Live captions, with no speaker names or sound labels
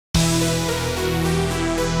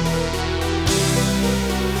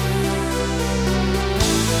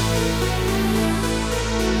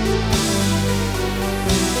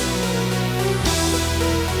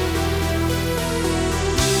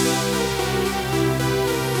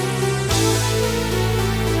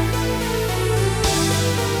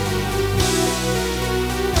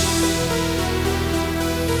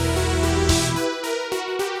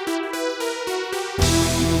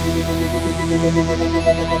Welcome to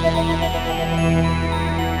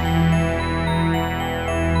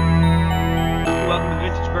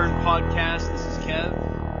Vintage Burn Podcast. This is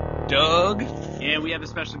Kev. Doug. And we have a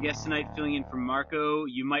special guest tonight filling in for Marco.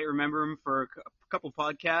 You might remember him for a couple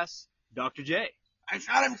podcasts, Dr. J. I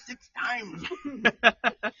shot him 6 times.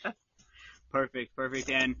 Perfect.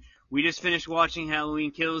 And we just finished watching Halloween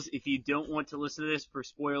Kills. If you don't want to listen to this for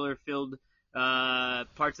spoiler-filled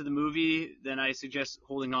parts of the movie, then I suggest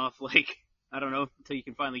holding off, until you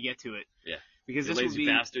can finally get to it. Yeah. Because you this lazy will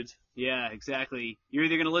be, bastards. Yeah, exactly. You're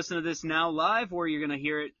either going to listen to this now live or you're going to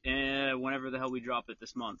hear it whenever the hell we drop it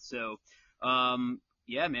this month. So,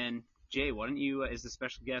 yeah, man. Jay, why don't you, as the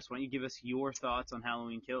special guest, why don't you give us your thoughts on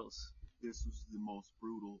Halloween Kills? This was the most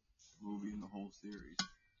brutal movie in the whole series.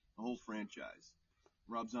 The whole franchise.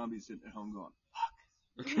 Rob Zombie's sitting at home going, fuck.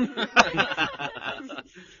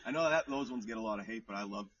 I know that those ones get a lot of hate, but I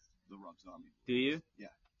love the Rob Zombie. Do you? Yeah.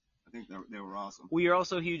 I think they were awesome. Well, you're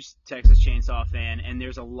also a huge Texas Chainsaw fan, and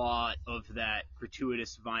there's a lot of that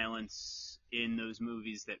gratuitous violence in those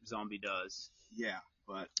movies that Zombie does. Yeah,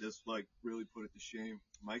 but this really put it to shame.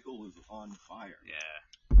 Michael was on fire.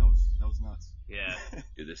 Yeah. That was nuts. Yeah.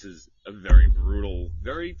 Dude, this is a very brutal,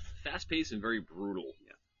 very fast-paced and very brutal.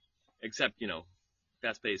 Yeah. Except,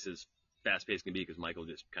 fast-paced as fast-paced can be because Michael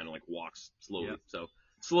just kind of walks slowly. Yeah. So,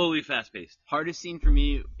 slowly fast-paced. Hardest scene for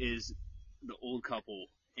me is the old couple,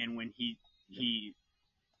 and when the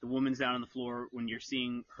woman's down on the floor, when you're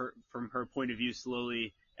seeing her from her point of view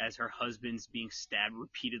slowly as her husband's being stabbed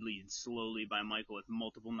repeatedly and slowly by Michael with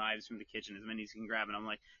multiple knives from the kitchen, as many as he can grab, and I'm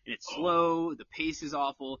like, and it's slow, the pace is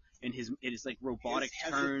awful, and it is robotic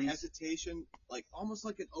turns. Hesitation, almost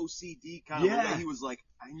like an OCD kind of Yeah. way. He was like,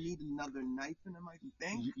 I need another knife in my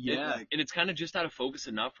thing. Yeah. And it's kind of just out of focus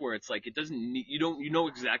enough where it's it doesn't need, you know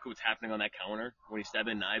exactly what's happening on that counter when he's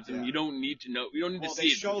stabbing knives, and Yeah. you don't need to know, you don't need to see they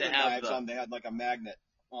it show to the have knives on. They had a magnet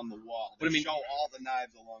on the wall. They But I mean- show all the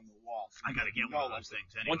knives along the wall. So I gotta get one of those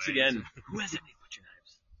things anyway. Once again, who has that many butcher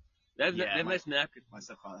knives? They have Yeah, nice napkins. My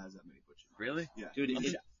stepfather has that many butcher knives. Really? Yeah. Dude, Oh, it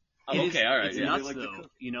is, okay, all right. It's Yeah. nuts, They like to though.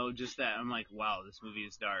 cook. Just that. I'm like, wow, this movie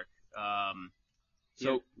is dark.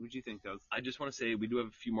 So- what'd you think, Doug? I just want to say we do have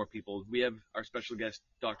a few more people. We have our special guest,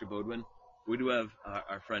 Dr. Bodwin. We do have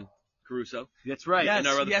our friend Caruso. That's right. And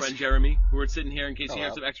our other friend, Jeremy, who are sitting here in case you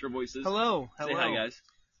hear some extra voices. Hello. Say hi, guys.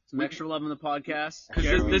 Some extra love in the podcast. 'Cause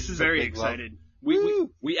this is a very big love. excited.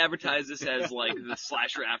 We advertise this as the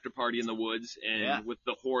slasher after party in the woods and Yeah. with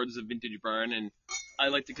the hordes of vintage burn, and I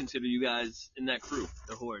like to consider you guys in that crew.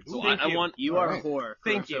 The horde. So Thank I you. want You are Alright. a whore.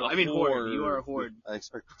 Thank Caruso. you. I mean, horde. Horde. You are a horde. I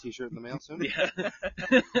expect a t-shirt in the mail soon. Yeah.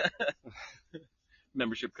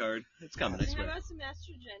 Membership card. It's coming, I How swear. about some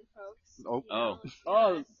estrogen, folks? Oh.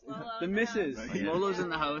 Oh, Lolo the in missus. house. Yeah. Lolo's in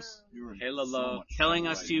the house. You were in Hey, Lolo. so much Telling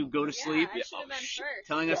trouble us right to now. go to sleep. Yeah, I should have been shit. first.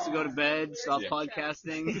 Telling us to go to bed. Stop Yeah.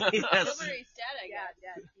 podcasting. Yes. Silvery static.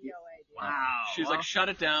 Yeah, DOA. Wow. She's like, shut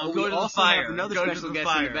it down. We'll Go go to to the also fire. have another Go to special the guest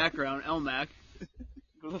in fire. the background, Elmac.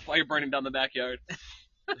 Go to the fire burning down the backyard.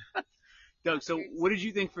 Doug, so what did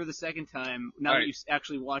you think for the second time now that Alright. you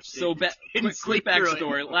actually watched it? So, Didn't quick sleep through it.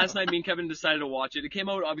 backstory. Last night, me and Kevin decided to watch it. It came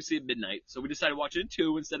out, obviously, at midnight. So we decided to watch it at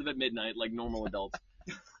 2 instead of at midnight, like normal adults.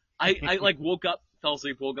 I woke up, fell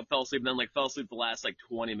asleep, and then, fell asleep the last,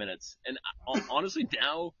 20 minutes. And honestly,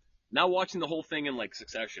 now watching the whole thing in,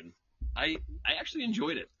 succession, I actually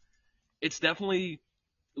enjoyed it. It's definitely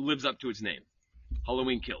lives up to its name.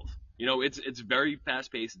 Halloween Kills. It's very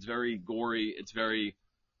fast-paced, it's very gory, it's very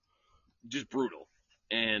just brutal.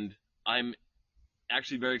 And I'm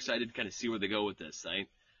actually very excited to kind of see where they go with this.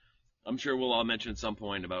 I'm sure we'll all mention at some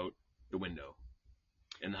point about the window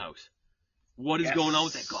in the house. What is going on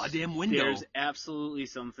with that goddamn window? There's absolutely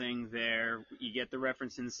something there. You get the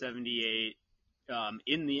reference in '78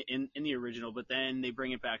 in the original, but then they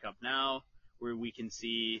bring it back up now, where we can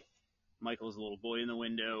see Michael's little boy in the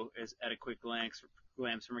window at a quick glance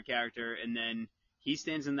from a character, and then he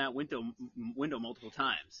stands in that window multiple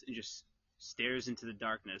times and just stares into the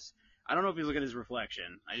darkness. I don't know if he's looking at his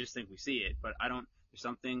reflection. I just think we see it, but I don't. There's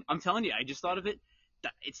something. I'm telling you, I just thought of it.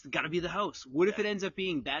 It's got to be the house. What if it ends up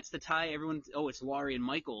being that's the tie? Everyone, it's Laurie and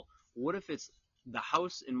Michael. What if it's the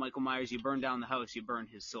house and Michael Myers? You burn down the house, you burn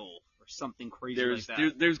his soul, or something crazy like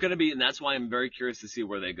that. There's going to be, and that's why I'm very curious to see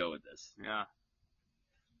where they go with this. Yeah.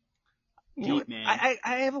 You know, Deep, man.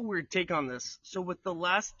 I have a weird take on this. So with the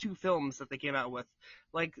last 2 films that they came out with,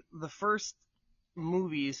 the first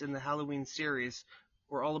movies in the Halloween series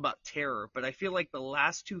were all about terror, but I feel like the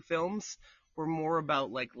last 2 films were more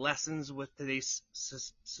about lessons with today's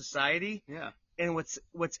society. Yeah. And what's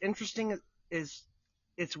interesting is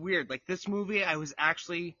it's weird. This movie, I was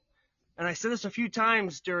actually and I said this a few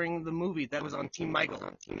times during the movie that was on Team Michael,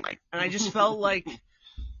 and I just felt like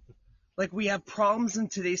we have problems in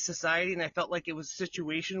today's society, and I felt like it was a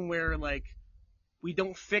situation where like we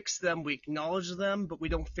don't fix them, we acknowledge them, but we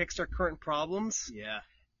don't fix our current problems, Yeah.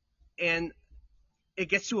 and it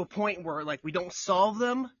gets to a point where like we don't solve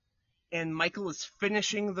them, and Michael is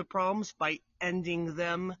finishing the problems by ending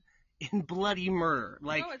them in bloody murder.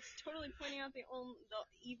 Like No, it's totally pointing out the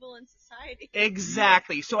evil in society.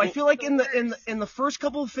 exactly. So I feel like The in worst. the first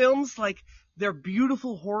couple of films, like they're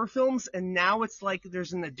beautiful horror films, and now it's like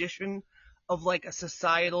there's an addition of like a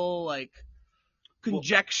societal like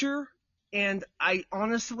conjecture. And I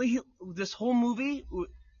honestly, this whole movie,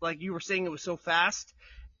 like you were saying, it was so fast.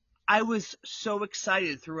 I was so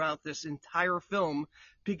excited throughout this entire film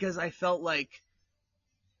because I felt like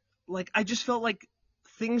I just felt like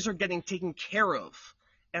things are getting taken care of.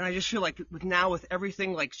 And I just feel like with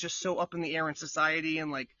everything like just so up in the air in society,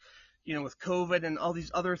 and like, you know, with COVID and all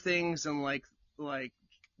these other things, and like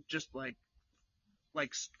just like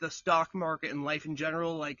the stock market and life in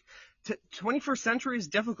general, like 21st century is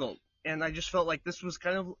difficult. And I just felt like this was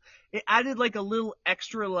kind of, it added like a little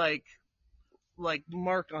extra like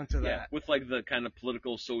mark onto that. Yeah, with like the kind of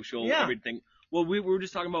political, social, Yeah. everything. Well, we were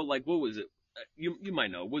just talking about like, what was it? You might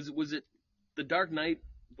know. Was it The Dark Knight,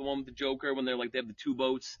 the one with the Joker, when they have the two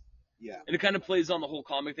boats? Yeah. And it kind of plays on the whole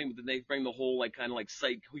comic thing, but then they bring the whole like kind of like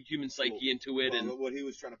human psyche into it. Well, And what he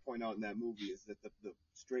was trying to point out in that movie is that the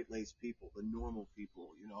straight-laced people, the normal people,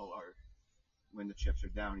 you know, are when the chips are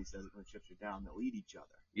down. He says when the chips are down, they'll eat each other.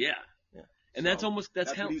 yeah. Yeah. And So, that's That's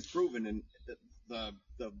kind what of, he's proven. And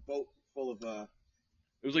the boat full of it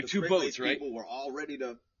was like the two straight-laced boats, right? people were all ready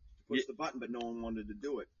to push Yeah. the button, but no one wanted to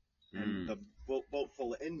do it. Mm. And the boat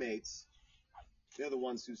full of inmates, they're the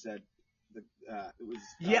ones who said it was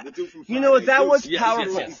Yeah. the dude from You know what, Friday, that Deuce. was Yes,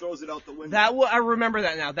 powerful. yes, He throws it out the window. I remember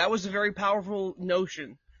that now. That was a very powerful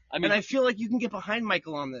notion. I mean, And I feel like you can get behind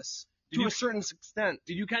Michael on this Did to you- a certain extent.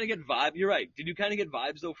 did you kind of get vibe? You're right. Did you kind of get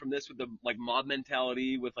vibes though from this with the like mob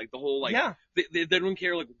mentality, with like the whole like Yeah. they don't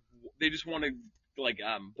care, like they just want to like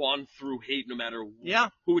bond through hate no matter Yeah.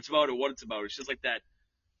 who it's about or what it's about. It's just like that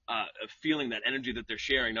feeling, that energy that they're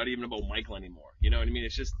sharing, not even about Michael anymore. You know what I mean?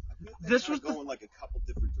 It's just I think they This kinda was the- go in like a couple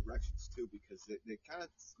different directions too, because they kind of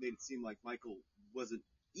made it seem like Michael wasn't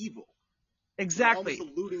evil. Exactly. They're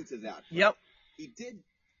almost alluding to that. but Yep. He did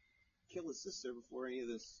kill his sister before any of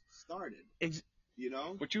this started. Ex- You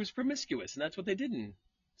know? but she was promiscuous, and that's what they did in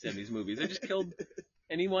 70s movies. They just killed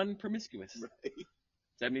anyone promiscuous. Right.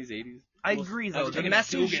 70s, 80s. I Well, agree I though. was The talking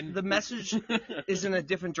message Dugan. is in a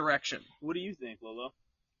different direction. What do you think, Lolo?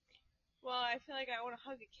 Well, I feel like I want to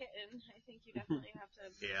hug a kitten. I think you definitely have to,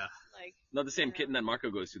 Yeah. like, Not the same kitten that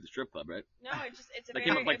Marco goes to the strip club, right? no, it's a That very,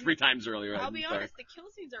 came up like 3 times earlier. I'll be I'm sorry. honest, the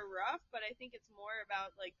kill scenes are rough, but I think it's more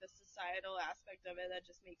about, like, the societal aspect of it that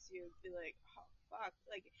just makes you be like, oh, fuck.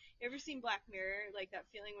 Like, you ever seen Black Mirror? Like, that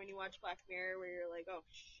feeling when you watch Black Mirror where you're like, oh,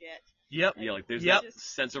 shit. Yep. Yeah, like there's Yep. that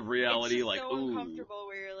sense of reality, It's just like, so ooh. uncomfortable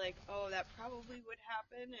where you're like, oh, that probably would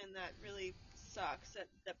happen, and that really sucks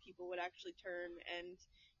that people would actually turn and,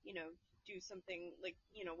 you know, do something like,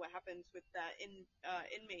 you know, what happens with that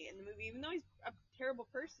inmate in the movie. Even though he's a terrible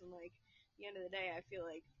person, like, at the end of the day, I feel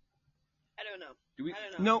like, I don't know. Do we? I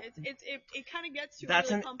don't know. No. It kind of gets to a That's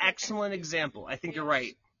really an complex excellent issue. example. I think Yeah. you're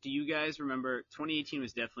right. Do you guys remember 2018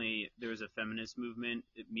 was definitely, there was a feminist movement,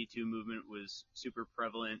 the Me Too movement was super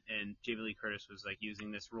prevalent, and Jamie Lee Curtis was like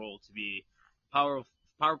using this role to be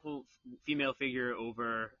powerful female figure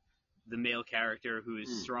over the male character who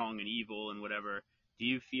is strong and evil and whatever. Do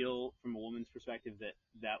you feel from a woman's perspective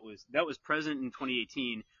that was present in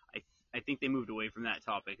 2018? I think they moved away from that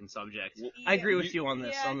topic and subject. I agree with you on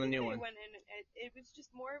this, Yeah, on the I think new they one. went in, it was just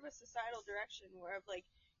more of a societal direction, more of like,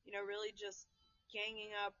 you know, really just ganging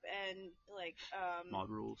up and like Mob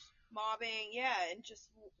rules. mobbing, yeah, and just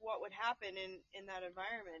what would happen in that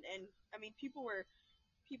environment. And I mean, people were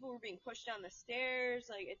being pushed down the stairs,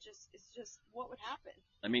 like it's just what would happen.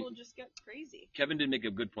 I mean, People just get crazy. Kevin did make a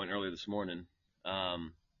good point earlier this morning,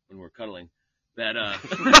 when we were cuddling, that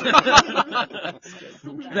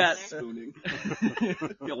that Spooning.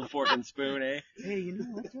 the old fork and spoon, eh? Hey, you know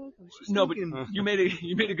what, Joe? I was just No, but thinking- you made a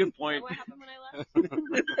good Is that point. what happened when I left?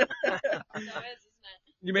 So is, isn't it?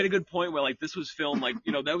 You made a good point where like this was filmed, like,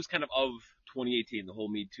 you know, that was kind of 2018, the whole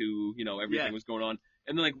Me Too, you know, everything Yeah. was going on.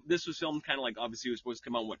 And then like this was filmed kind of like, obviously it was supposed to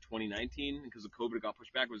come out in 2019 because of COVID, it got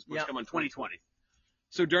pushed back. It was supposed Yeah. to come out in 2020.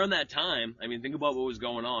 So during that time, I mean, think about what was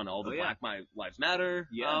going on, all the Oh, yeah. Black Lives Matter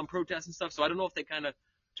Yeah. protests and stuff. So I don't know if they kind of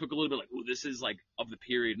took a little bit like, oh, this is like of the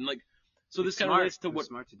period, and like, so this It's kind of smart. relates to It was what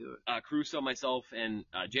smart to do it. Caruso, myself, and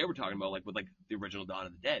Jay were talking about, like with like the original Dawn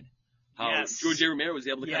of the Dead. how Yes. George A. Romero was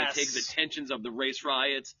able to kind of take Yes. the tensions of the race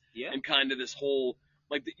riots Yeah. and kind of this whole,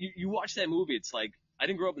 like, you watch that movie, it's like, I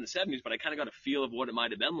didn't grow up in the 70s, but I kind of got a feel of what it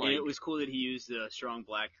might have been like. And it was cool that he used a strong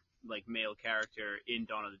black like male character in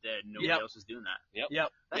Dawn of the Dead. Nobody Yep. else was doing that. Yep.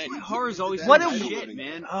 That's Yeah, why you- horror's you- always that- What been a- shit,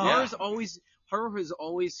 man. Oh. Horror has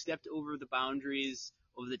always stepped over the boundaries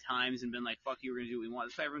of the times and been like, fuck you, we're gonna do what we want.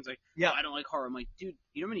 That's why everyone's like, Yeah. oh, I don't like horror. I'm like, dude,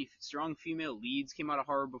 you know how many strong female leads came out of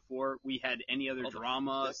horror before we had any other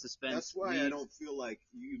drama, That's- suspense? That's why I leads? don't feel like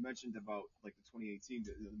you mentioned about like the 2018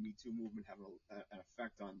 the Me Too movement having an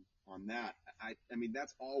effect on that. I mean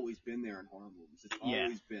that's always been there in horror movies. It's Yeah.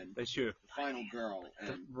 always been That's true. the final girl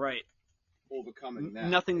and Right. overcoming that.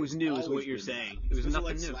 Nothing was It's new, is always what you're been saying. that. It was Especially nothing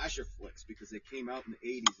like new. slasher flicks because they came out in the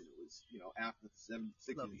 80s and it was after the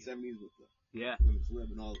 60s Love and you. 70s with the Yeah. Women's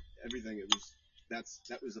Lib and all everything. It was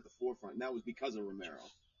that was at the forefront. And that was because of Romero.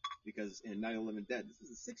 Because in 9/11 Dead, this is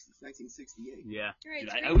the 60s, 1968. Yeah. Right, Dude,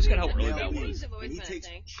 scream I always forgot how movies early and that scream was. movies have always And he been a takes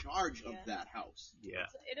thing. charge of Yeah. that house. Yeah.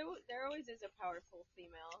 There always is a powerful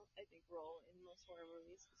female, I think, role in most horror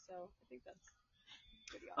movies. So I think that's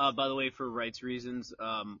pretty awesome. By the way, for rights reasons,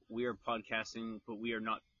 we are podcasting, but we are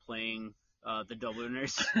not playing the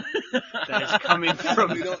Dubliners. That is coming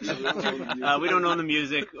from. We don't know. We don't own the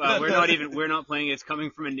music. We're not playing it. It's coming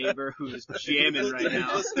from a neighbor who's jamming right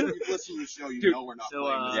now. If you listen to the show, you Dude, know we're not So,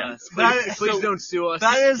 playing yeah. this. please don't sue us.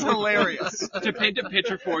 That is hilarious. To paint a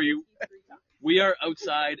picture for you, we are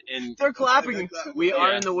outside and They're clapping. We are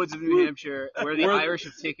Yeah. in the woods of New Hampshire, where the We're- Irish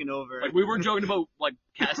have taken over. like we were joking about like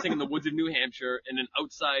casting in the woods of New Hampshire in an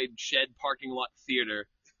outside shed parking lot theater,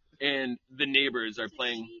 and the neighbors are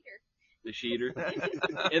playing the sheeter,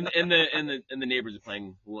 and the neighbors are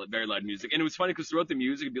playing very loud music. And it was funny because throughout the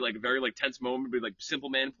music it'd be like a very like tense moment, it'd be like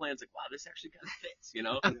Simple Man playing. It's like, wow, this actually kind of fits, you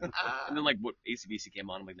know. And then like what AC/DC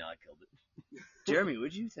came on, I'm like, nah, I killed it. Jeremy,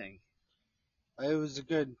 what did you think? It was a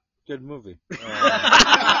good movie. No, you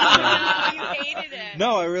hated it.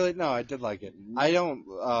 No, I did like it. I don't,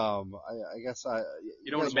 I guess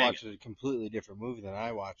you don't guys wanna bang watched a completely different movie than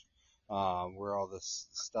I watched, where all this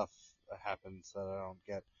stuff happens that I don't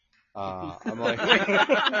get. I'm like,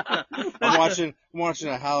 I'm watching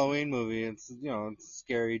a Halloween movie, and it's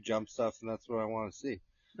scary jump stuff, and that's what I want to see.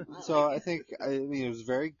 So I think, it was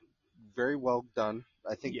very, very well done.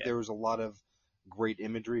 I think Yeah. there was a lot of great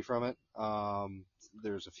imagery from it.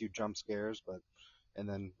 There's a few jump scares, and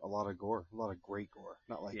then a lot of gore, a lot of great gore.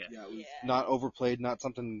 Not like, Yeah. Yeah, it was, Yeah. not overplayed, not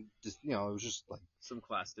something, just, it was just like Some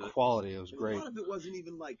class to it. quality. It was and great. a lot of it wasn't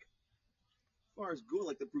even like, as far as gore,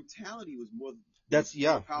 like the brutality was more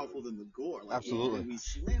powerful than the gore. Like, Absolutely. when we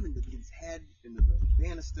slammed into the kid's head into the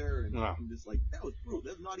banister, and Yeah. I'm just like, that was brutal.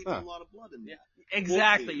 There's not even Yeah. a lot of blood in there.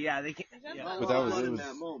 Exactly. Yeah, they can't. There's Yeah. not Not a a But lot that of was- blood it in was-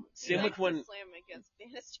 that moment. Same He with likes when to slam against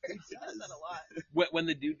banisters. He does that a lot. when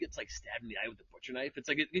the dude gets like stabbed in the eye with the butcher knife, it's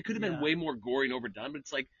like it could have been Yeah. way more gory and overdone, but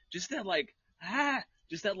it's like just that like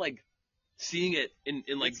seeing it in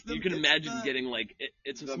like It's the- you can it's imagine the- getting like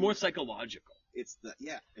it's the- more psychological. It's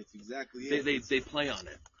exactly it. They play on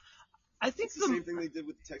it. I think It's the same thing they did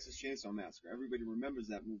with the Texas Chainsaw Massacre. Everybody remembers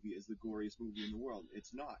that movie as the goriest movie in the world.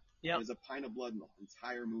 It's not. Yep. There's a pint of blood in the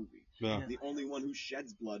entire movie. Yeah. The only one who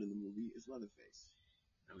sheds blood in the movie is Leatherface.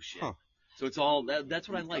 No shit. Huh. So it's all that's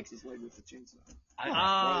what I He like. cuts his leg with the chainsaw.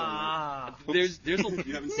 There's You haven't seen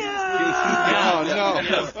this movie? Oh, no.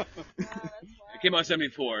 That's why. It came out in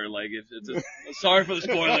 '74. Like it's sorry for the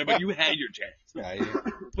spoiler, but you had your chance. Yeah,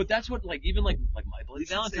 yeah. But that's what like even like My Bloody You should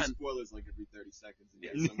say Valentine. spoilers like every 30 seconds.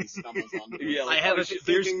 And somebody stumbles on it. Yeah, like, I have a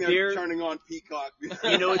Thinking they're there. turning on Peacock.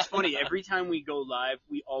 You know, it's funny. Every time we go live,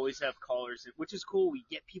 we always have callers, which is cool. We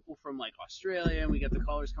get people from like Australia, and we get the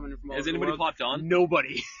callers coming in from all Has over the anybody world. popped on?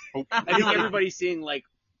 Nobody. I think everybody's seeing like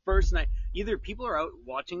first night. Either people are out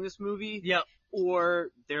watching this movie, Yep. or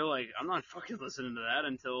they're like, I'm not fucking listening to that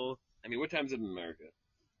until. I mean, what time is it in America?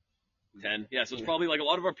 10. Yeah, so it's probably like a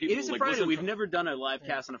lot of our people. It is a like, Friday. listen We've from- never done a live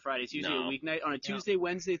cast on a Friday. It's usually No. a weeknight. On a Tuesday,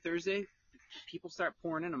 Wednesday, Thursday, people start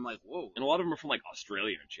pouring in. I'm like, whoa. And a lot of them are from like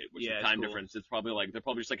Australia and shit, which Yeah, is it's time cool. difference. It's probably like they're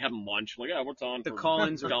probably just like having lunch. Like, yeah, what's on? The for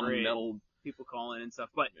call-ins are dumb great. metal. People calling and stuff,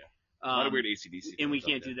 but A lot of weird AC/DC. and we fans out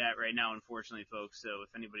can't there. do that right now, unfortunately, folks. So if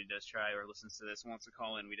anybody does try or listens to this and wants to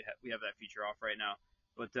call in, we have that feature off right now.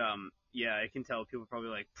 But yeah, I can tell people are probably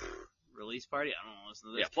like, release party. I don't want to listen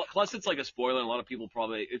to this. Yeah. Plus, it's like a spoiler, and a lot of people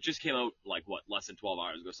probably it just came out like what less than 12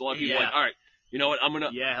 hours ago. So a lot of people are Yeah. like, all right, you know what? I'm gonna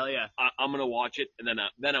Yeah, hell yeah. I'm gonna watch it, and then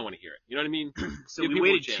I want to hear it. You know what I mean? So Give we people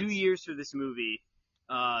a waited chance. 2 years for this movie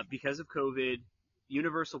because of COVID.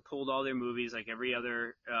 Universal pulled all their movies like every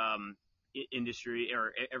other industry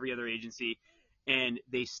or every other agency, and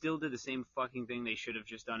they still did the same fucking thing they should have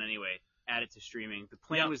just done anyway. Add it to streaming. The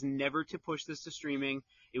plan Yep. was never to push this to streaming.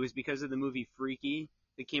 It was because of the movie Freaky.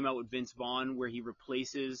 that came out with Vince Vaughn where he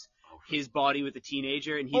replaces his body with a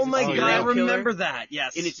teenager and he's Oh my a god, serial I killer. remember that.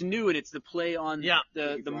 Yes. And it's new and it's the play on Yeah.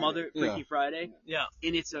 the Freaky mother Friday. Freaky Friday. Yeah.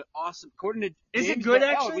 And it's an awesome. According to Is it James, good, oh,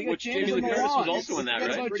 actually? we got Which James Jamie on Lee the Curtis was line. also in that, That's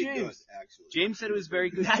right? about Pretty James. good, actually. James said it was very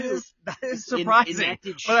good that too. is And surprising. that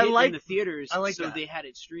did But I shit like- in the theaters, I like so that. they had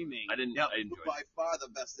it streaming. I didn't. Yep. I enjoyed By far the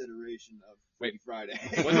best iteration of Freaky Friday.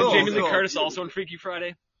 it. Wasn't Cool, Jamie Lee cool. Curtis also in Freaky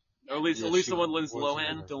Friday? Or at least Yeah, at least she the one was Lindsay in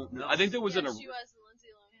Lohan. it. Don't know. I think there was yeah, an. she was Lindsay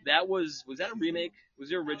Lohan. That was that a remake? Was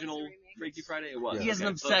there That was a original remake. Freaky Friday? It was. He has an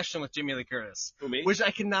Okay, so- obsession with Jamie Lee Curtis, Who, me? which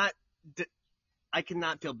I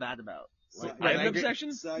cannot feel bad about. Like, I have an I agree-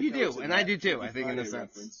 obsession. Side You note do, to and I that do too, Freaky I think, in a Friday sense.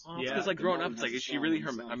 reference, Well, Yeah. because like growing up, it's like, is she really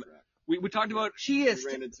her? We talked about. She is.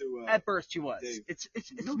 Ran into, At birth, she was. Dave. It's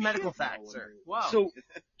No medical shit. fact, sir. Wow. So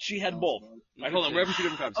she had both. All right, hold on. We're having two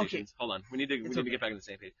different Okay. conversations. Hold on. We need to okay. get back on the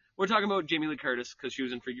same page. We're talking about Jamie Lee Curtis because she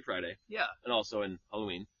was in Freaky Friday yeah, and also in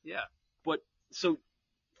Halloween. yeah. So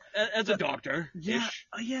as a doctor, Yeah.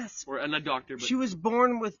 Yes. or not a doctor, but She was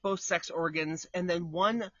born with both sex organs, and then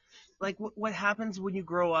one, like, what happens when you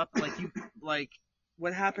grow up?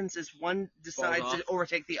 What happens is one decides off. to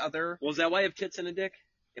overtake the other. well, is that why I have tits and a dick?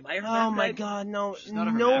 Am I a Oh my hermaphrodite? god, no. She's not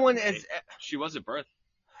a No one hermaphrodite. is. She was at birth.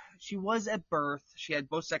 She was at birth. She had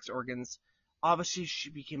both sex organs. Obviously, she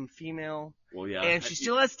became female. Well, yeah. And she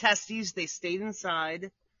still has testes. They stayed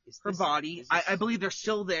inside Is her this- body. is this- I believe they're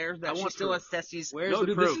still there. I That she want still proof. has testes. Where's no, the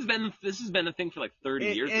dude, proof? this has been a thing for like 30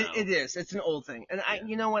 years now. It is. It's an old thing. And Yeah.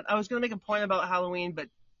 you know what? I was gonna make a point about Halloween, but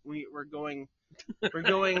we're going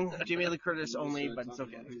Jamie Lee Curtis only, but it's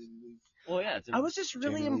okay. Well, yeah. It's I was just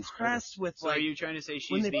really Jamie Lee impressed with So are like, you trying to say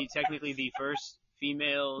when she's they- technically the first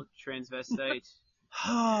female transvestite?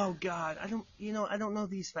 oh god, I don't know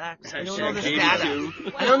these facts. I don't know this Katie data.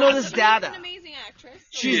 too. I don't know this She's data. an amazing actress.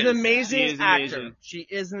 so She's an is. amazing She is actor. amazing. She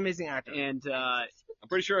is an amazing actor. And I'm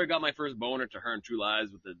pretty sure I got my first boner to her in True Lies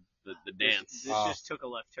with the dance. This just took a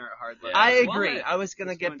hard left. Yeah. I Well, agree. yeah. I was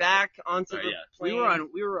gonna This get one- back onto Sorry, the yeah. We plane.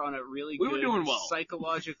 were on a really We good were doing well.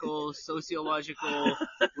 psychological, sociological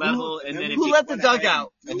level, and then Who let the dog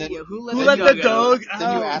out? And then, Who Who let the dog out?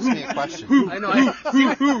 then you asked me a question. I know.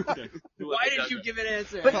 Why Why did you give an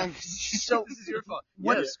answer? But- so this is your fault.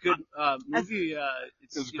 What- Yes, good movie. It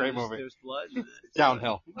was a great movie. There's blood.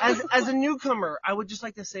 Downhill. As a newcomer, I would just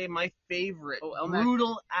like to say my favorite Oh, Elmac.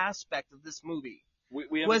 brutal aspect of this movie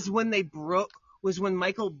we have was when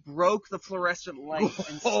Michael broke the fluorescent light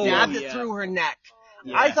and Oh, stabbed it yeah. through her neck.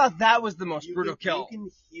 Yeah. I thought that was the most You brutal can- kill. You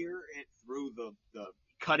can hear it through the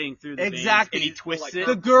Cutting through the Exactly. veins, and he twists like, it.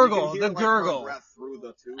 The you gurgle, can hear, the like, her gurgle. breath through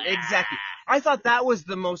the tube. Exactly. I thought that was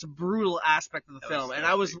the most brutal aspect of the That film, was- and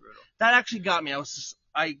that I was was pretty brutal. that actually got me.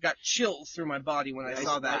 I got chills through my body when I Yeah,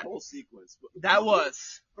 saw that that. whole sequence. That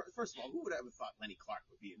was. First of all, who would have ever thought Lenny Clark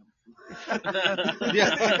would be in a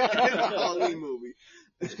Yeah. Halloween movie?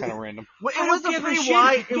 It's kind of random. Well, I it was don't a give a pretty shit.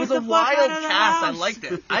 wide. It Get was the a fuck wild out of the cast. I house. liked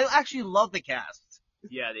it. I actually love the cast.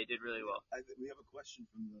 Yeah, they did really well. We have a question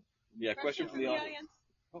from the. Yeah, question from the audience.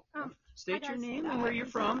 State Hi, your guys. name and where you're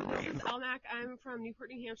from. My name's Elmac. I'm from Newport,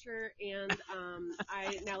 New Hampshire, and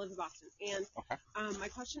I now live in Boston. And my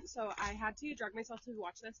question, so I had to drag myself to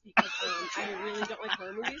watch this because I really don't like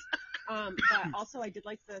horror movies. But also I did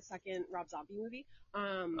like the second Rob Zombie movie,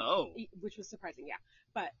 Oh. which was surprising, yeah.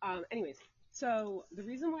 But anyways, so the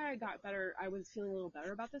reason why I was feeling a little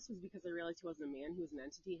better about this was because I realized he wasn't a man, he was an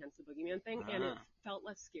entity, hence the boogeyman thing, and it felt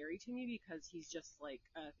less scary to me because he's just like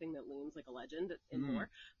a thing that looms like a legend in lore.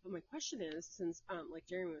 But my question is, since like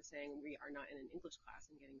Jeremy was saying, we are not in an English class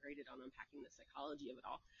and getting graded on unpacking the psychology of it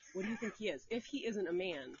all, what do you think he is? If he isn't a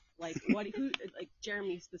man, like who like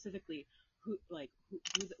Jeremy specifically,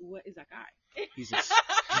 what is that guy? He's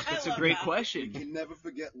That's a great You question. can never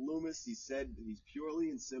forget Loomis. He said he's purely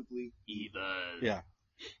and simply Evil. Yeah.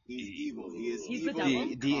 he's evil. He is He's the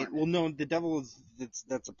evil. devil? Well, no, the devil is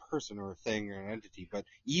that's a person or a thing or an entity, but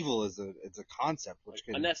evil is a concept which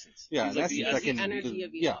can An essence. yeah, He's an like the essence that the can energy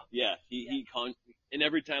of yeah. evil. Yeah, and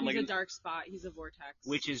every time He's like a dark spot. He's a vortex.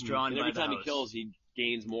 Which is drawn and by every the time house. he kills, he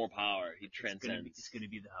gains more power. He transcends. It's gonna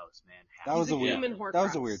be the house, man. That was He's a weird human Horcrux. that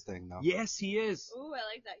was a weird thing though. Yes, he is. Ooh, I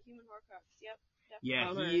like that. Human Horcrux. Yep. Yeah,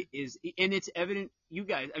 Bummer. he is, and it's evident. You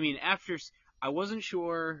guys, I mean, I wasn't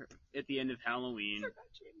sure at the end of Halloween. Forgot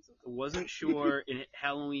James was I wasn't sure in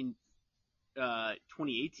Halloween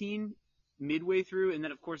 2018, midway through, and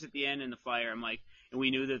then of course at the end in the fire, I'm like, and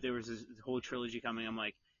we knew that there was this whole trilogy coming. I'm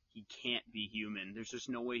like, he can't be human. There's just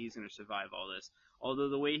no way he's gonna survive all this. Although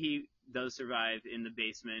the way he does survive in the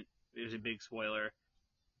basement, there's a big spoiler.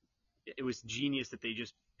 It was genius that they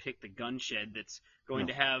just picked the gun shed that's going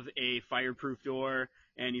to have a fireproof door,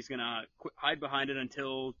 and he's gonna hide behind it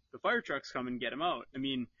until the fire trucks come and get him out. I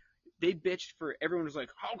mean, they bitched for, everyone was like,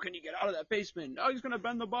 how can you get out of that basement? Oh, he's gonna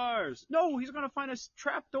bend the bars. No, he's gonna find a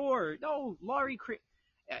trap door. No, Laurie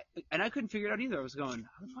and I couldn't figure it out either. I was going,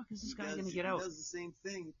 how the fuck is this guy gonna get out? He does the same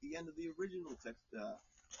thing at the end of the original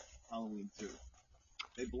Halloween 2.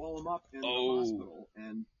 They blow him up in the hospital,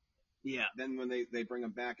 and Yeah. then when they bring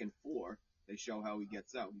him back in 4, they show how he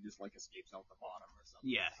gets out. He just like escapes out the bottom or something.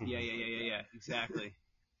 Yeah. Exactly.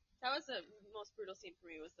 That was the most brutal scene for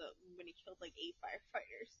me, was when he killed like 8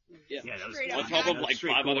 firefighters. Yeah. Yeah, that was Straight On up. top of like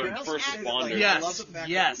Straight 5 other gore. first Like, responders. Yes, I love the fact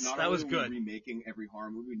yes, not that only was are we good. remaking every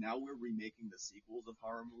horror movie, now we're remaking the sequels of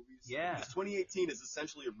horror movies. Yeah. Because 2018 is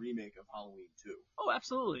essentially a remake of Halloween 2. Oh,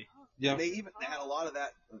 absolutely. Yeah. They had a lot of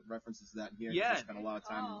that references to that in here. 'Cause Yeah. They spent a lot of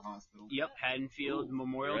time in the hospital. Yep, Haddonfield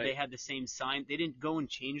Memorial, right. they had the same sign. They didn't go and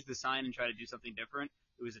change the sign and try to do something different.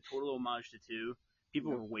 It was a total homage to 2.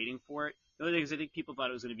 People were waiting for it. The other thing is I think people thought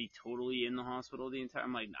it was going to be totally in the hospital the entire.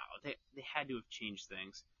 I'm like, no, they had to have changed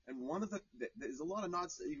things. And one of there's a lot of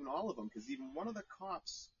nods to even all of them, because even one of the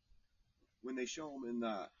cops, when they show him in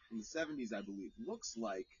the 70s, I believe, looks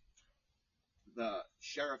like the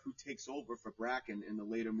sheriff who takes over for Bracken in the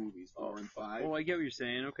later movies, 4 and 5. Oh, I get what you're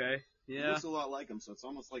saying. Okay. He Yeah. looks a lot like him, so it's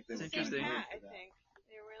almost like they That's were kind of interesting. going I for that. think.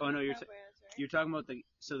 They were Oh, no, like you're cowboy hats, right? You're talking about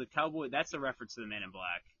the cowboy. That's a reference to the Man in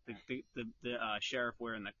Black. The sheriff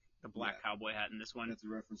wearing the black Yeah. cowboy hat in this one. That's a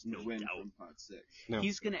reference to No Win doubt. from Part 6. No.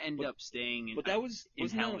 He's going to end up staying in. But that was in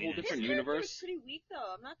wasn't that a Halloween. whole His different character was universe? pretty weak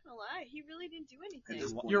though. I'm not gonna lie. He really didn't do At anything.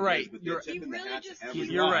 this point, You're he right. is, but You're- they're tipping the He really hat to just-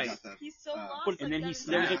 everyone. You're right. Got the, He's so lost. but- and then that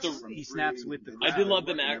he entire snaps- movie. he snaps with the I did love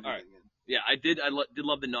the Everything Mac- in. Yeah, I did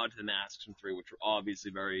love the nod to the masks from 3, which were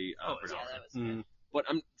obviously very Oh, yeah, Yeah, predominant. that was Mm. But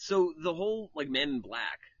so the whole like Man in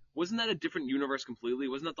Black, wasn't that a different universe completely?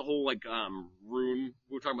 Wasn't that the whole like rune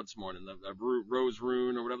we were talking about this morning, the Rose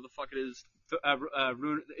Rune or whatever the fuck it is?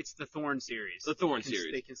 It's the Thorn series. The Thorn They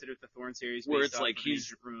series. consider it the Thorn series. Where based it's off like of he's-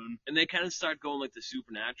 Ancient Rune. And they kind of start going like the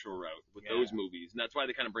supernatural route with Yeah. those movies, and that's why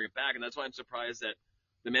they kind of bring it back, and that's why I'm surprised that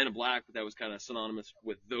the Man in Black that was kind of synonymous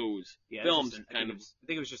with those Yeah, films. I Kind of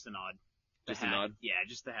think it was just a nod. The Just a hat. nod? Yeah,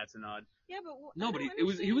 just the hat's a nod. Yeah, but No, but I he don't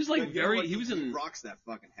was understand. like You know very what? he was He in. rocks that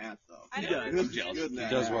fucking hat though. I Yeah, don't I'm understand jealous. Good in He that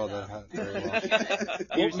does hat. well that hat very well.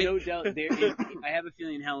 There's no doubt. I have a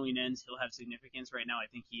feeling Halloween Ends, he'll have significance. Right now, I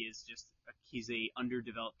think he is he's a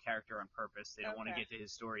underdeveloped character on purpose. They don't want to Okay. get to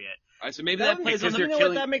his story yet. All right, so maybe that plays on because the they're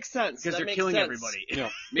killing- that makes sense. Because That they're makes killing sense. everybody.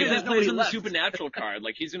 Yeah. maybe There's that plays nobody on the left. supernatural card.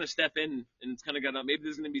 Like he's gonna step in and it's kind of gonna maybe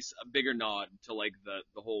there's gonna be a bigger nod to like the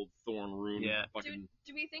whole Thorn Rune. Yeah. Fucking.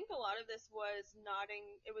 Do we think a lot of this was nodding?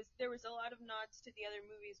 There was a lot of nods to the other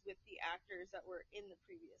movies with the actors that were in the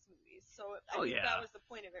previous movies. So I Oh, think yeah. that was the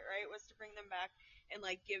point of it, right? Was to bring them back and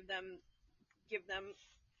like give them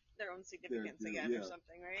their own significance again yeah. or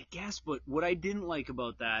something, right? I guess, but what I didn't like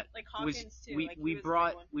about that Like was Hawkins too. we like he we was the brought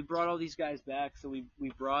big one. we brought all these guys back. So we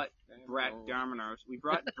brought Domino's. We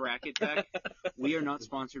brought Bracket back. We are not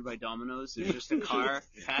sponsored by Domino's. There's just a car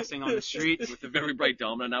passing on the street. With a very bright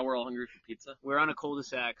domino. Now we're all hungry for pizza. We're on a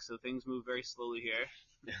cul-de-sac, so things move very slowly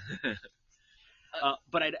here.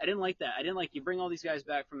 But I didn't like that. I didn't like you bring all these guys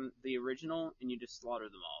back from the original and you just slaughter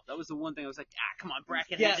them all. That was the one thing I was like, come on,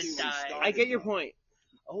 Bracket had Yes, to die. I get your point.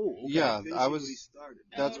 Oh, okay. Yeah, Finish I what was. he started.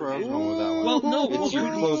 That's where I was going with that one. Well, no, It's you-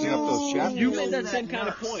 closing up those chapters. You made that same kind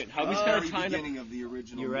of point. How he's At kind the of very tying up. beginning of the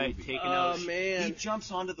original You're right. movie. Taking Oh out. He man.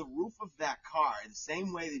 jumps onto the roof of that car the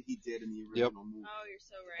same way that he did in the original movie. Oh, you're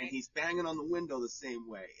so And right. he's banging on the window the same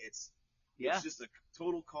way. It's just a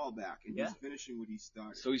total callback, and Yeah. he's finishing what he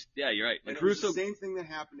started. So you're right. and Like it was Caruso, the same thing that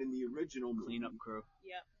happened in the original movie. Clean up crew.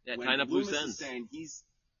 yeah, when tying up loose Loomis is ends. saying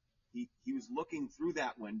he was looking through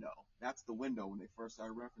that window. That's the window when they first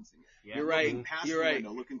started referencing it. Yeah. You're right. Looking past You're the right.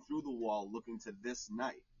 window, looking through the wall, looking to this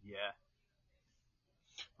night. Yeah.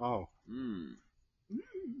 Oh, Mm.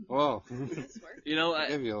 well, This worked. You know, I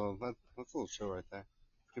give you a little. That's a little show right there.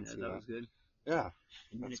 You can Yeah, see that that. was good. Yeah.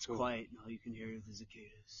 And then That's it's cool. quiet, and all you can hear is the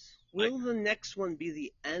cicadas. Will the next one be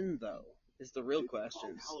the end though? Is the real It's called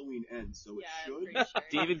question. Halloween Ends, so it Yeah, I'm should. pretty sure.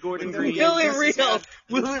 David Gordon But then Green. again, Will it Kiss is real? out-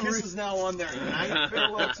 Will it Kiss real? is now on their ninth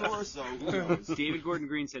farewell tour, so who knows? David Gordon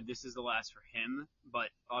Green said this is the last for him, but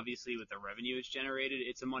obviously with the revenue it's generated,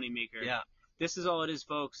 it's a moneymaker. Yeah. This is all it is,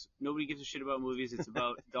 folks. Nobody gives a shit about movies. It's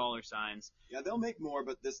about dollar signs. Yeah, they'll make more,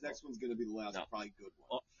 but this next one's gonna be the last, No. probably good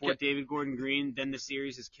one. For David Gordon Green, then the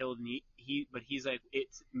series is killed, and he's like,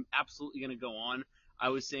 it's absolutely going to go on. I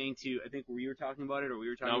was saying I think we were talking about it, or we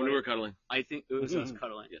were talking no, about we it. were cuddling. I think it was us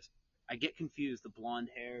cuddling. Yes. I get confused. The blonde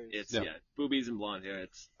hair. It's Yeah. boobies and blonde hair.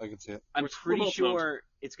 It's I can see it. I'm we're pretty both sure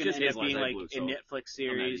it's going to Just end up Hazel's being Eye like Blue, a so Netflix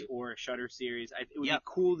series happy. or a Shutter series. It would Yep. be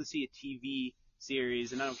cool to see a TV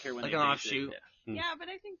series, and I don't care when Like they an base it. offshoot. Yeah, but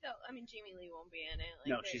I think that Jamie Lee won't be in it. Like,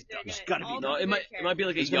 No, they're she's gonna, gotta be all in the No, other it might be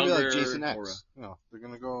like a It's gonna be younger like Jason Cora. X. No, they're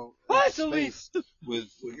gonna go What? in space with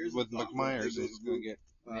Well, here's with the thought. McMyers. They It's gonna get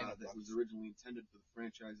that was originally intended for the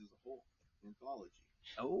franchise as a whole, anthology.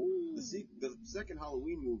 Oh. The second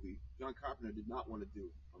Halloween movie, John Carpenter did not want to do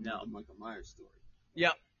No. the Michael Myers story.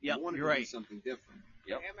 Yep, He yep, wanted you're to do right. something different,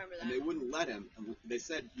 Yep. I remember that. and they wouldn't let him. And they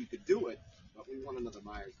said you could do it, but we want another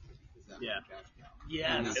Myers movie because that Yeah. was a cash cow.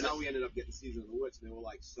 Yeah. And that's how we ended up getting Season of the Witch. And they were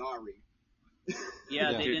like, sorry.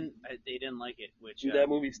 Yeah, Yeah. they didn't like it, which Dude, that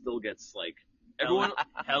movie still gets like everyone.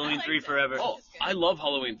 Halloween I 3 liked it. forever. Oh, I love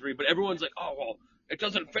Halloween 3, but everyone's like, oh well, it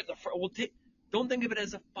doesn't fit the. Well, don't think of it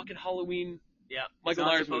as a fucking Halloween Yeah, Michael it's not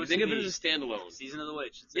Myers movie. supposed Think to of it be as a standalone. Season of the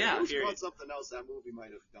Witch. It's Yeah. a If period. thought something else, that movie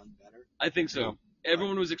might have done better. I think so. Yeah.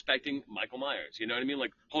 Everyone was expecting Michael Myers. You know what I mean?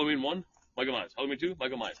 Like Halloween 1, Michael Myers. Halloween 2,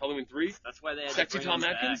 Michael Myers. Halloween 3, That's why they had sexy to bring Tom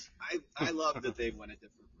him Atkins. I love that they went a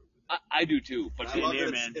different route. I do too, but I love there,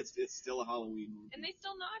 that man. it's still a Halloween movie. And they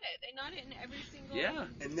still nod it. They nod it in every single. Yeah.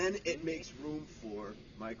 And then it makes room for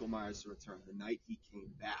Michael Myers to return. The night he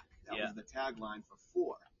came back. That Yeah. was the tagline for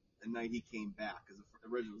 4. The night he came back, because the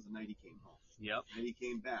original was the night he came home. Yep. The night he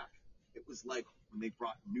came back. It was like when they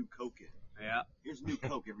brought New Coke in. Yeah. Here's New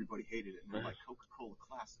Coke. Everybody hated it. And they're like Coca-Cola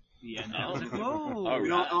Classic. Yeah. Oh. No. I was like, whoa. All We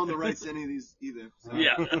right. don't own the rights to any of these either. So.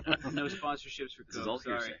 Yeah. No sponsorships for This is all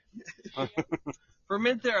Coke. Sorry. hearsay. For a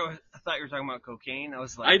minute there, I thought you were talking about cocaine. I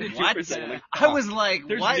was like, I did too what? for a second. Like, I was like,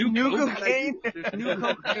 There's what? new New Coke? cocaine? There's new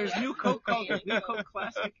Coke. There's new Coke called the New Coke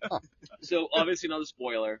Classic. So obviously another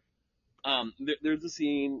spoiler. There's a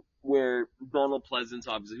scene where Donald Pleasance,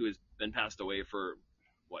 obviously who has been passed away for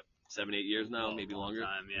what 7-8 years now, Oh, maybe long longer.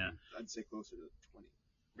 Time, yeah. I'd say closer to 20.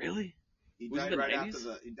 Really? He Was it died the right 90s? after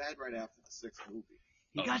the. He died right after the 6th movie.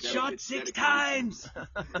 He Oh, got that shot was 6 dedicated. times.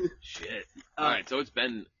 Shit. All right, so it's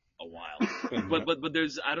been a while, but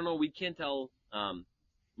there's I don't know. We can't tell.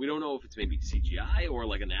 We don't know if it's maybe CGI or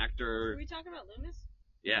like an Are actor. we talking about Loomis?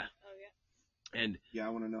 Yeah, Oh yeah. and Yeah, I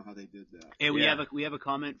want to know how they did that. Hey, we Yeah. have a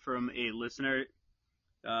comment from a listener.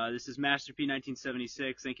 This is Master P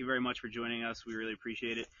 1976. Thank you very much for joining us. We really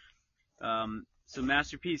appreciate it. So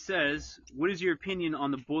Master P says, "What is your opinion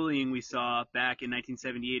on the bullying we saw back in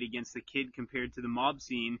 1978 against the kid compared to the mob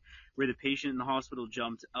scene where the patient in the hospital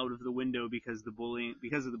jumped out of the window because of the bullying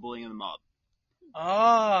of the mob?"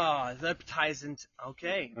 Oh, that ties into,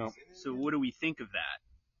 okay. Oh. So what do we think of that?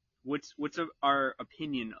 What's our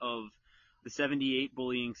opinion of the 78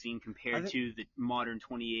 bullying scene compared to the modern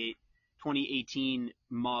 2018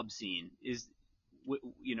 mob scene? Is what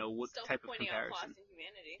Still type of pointing out flaws comparison? in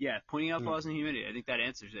humanity. Yeah, pointing out Hmm. flaws in humanity. I think that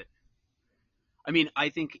answers it. I mean, I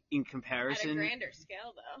think in At a comparison, grander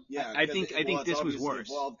scale, though. Yeah, I think it's this was obviously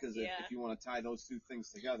worse. Because Yeah. if you want to tie those two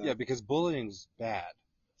things together, Yeah, because bullying's bad,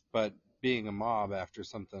 but being a mob after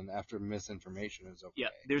misinformation is okay. yeah,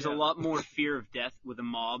 there's a Yeah. lot more fear of death with a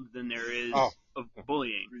mob than there is Oh. of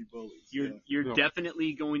bullying. 3 bullies. You're Yeah.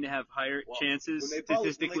 definitely going to have higher Well, chances when they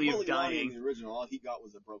statistically of bullied Lonnie dying. in the original, all he got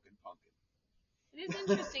was a broken pumpkin. It is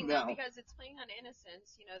interesting though No. because it's playing on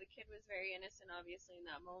innocence. You know, the kid was very innocent, obviously, in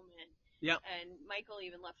that moment. Yep. And Michael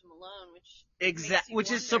even left him alone, which Exactly, you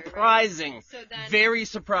which is wonder, right? surprising. So then, Very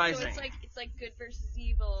so surprising. it's like good versus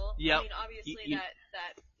evil. Yep. I mean, obviously You- that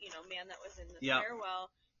man that was in the Yep.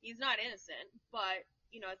 stairwell, he's not innocent, but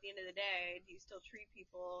at the end of the day, do you still treat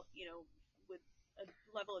people, with a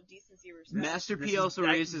level of decency or respect? Master This P is- also that-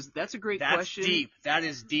 raises that's a great That's question. deep. That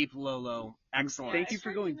is deep, Lolo. Excellent. Thank you it's for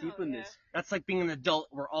hard going to deep know, on yeah. this. That's like being an adult.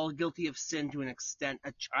 We're all guilty of sin to an extent.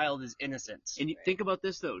 A child is innocent. And you Right. think about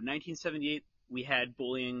this though, 1978 we had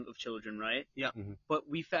bullying of children, right? Yeah. Mhm. But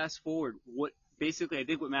we fast forward. What basically I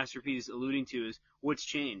think what Master P is alluding to is what's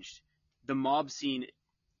changed. The mob scene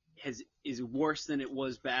is worse than it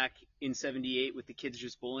was back in 78 with the kids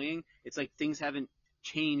just bullying. It's like things haven't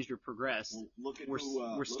changed or progressed. Well, look at We're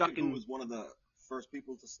who stuck in- who was one of the first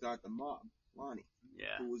people to start the mob, Lonnie.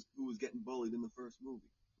 Yeah. Who was getting bullied in the first movie,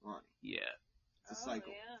 Lonnie. Yeah. It's a Oh,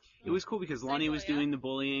 cycle. yeah. It was cool because Lonnie Cycle, was yeah. doing the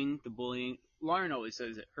bullying. Lauren always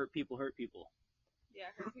says it, hurt people hurt people. Yeah,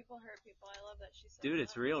 hurt people hurt people. I love that she said Dude, that.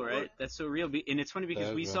 it's real, right? That's so real. And it's funny because That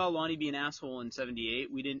is we real. saw Lonnie be an asshole in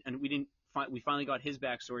 78. We finally got his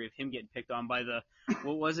backstory of him getting picked on by the,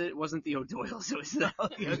 what was it? It wasn't the O'Doyles. It was the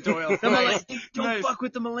O'Doyle. The Nice. Don't Nice. fuck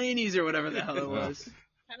with the Mulaney's or whatever the hell it was.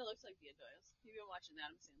 Kind of looks like the Adoyles. You've been watching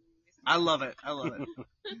Adam Sandler movies. I love it. I love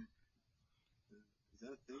it. Is that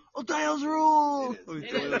that a thing? Oh, Dials rule! It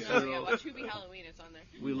is. It Yeah. is. Oh, yeah. Watch Hoobie Halloween. It's on there.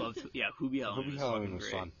 We loved, Hoobie Halloween. Hoobie was Halloween fucking was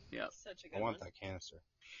great. fun. Yeah. Such a good I want one. that canister.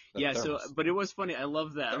 That Yeah, thermos. but it was funny. I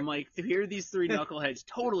love that. I'm like, here are these three knuckleheads,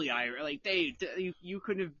 totally Irish. Like, you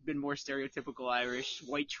couldn't have been more stereotypical Irish,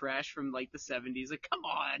 white trash from like the 70s. Like, come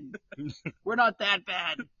on, we're not that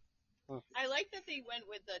bad. I like that they went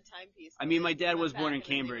with the timepiece. I mean, my dad Went was born in back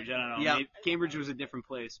and then they Cambridge. I went- don't know. Yeah. Maybe Cambridge was a different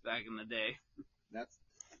place back in the day.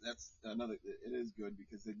 That's another. It is good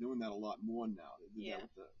because they're doing that a lot more now. They did Yeah. that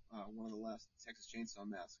with the one of the last Texas Chainsaw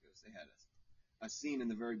Massacres. They had a scene in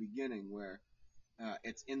the very beginning where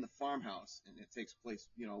it's in the farmhouse and it takes place,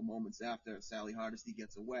 moments after Sally Hardesty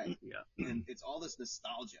gets away. Yeah. And it's all this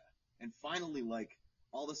nostalgia. And finally, like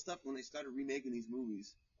all the stuff when they started remaking these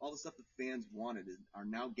movies, all the stuff the fans wanted are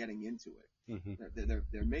now getting into it. Mhm.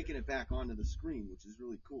 They're making it back onto the screen, which is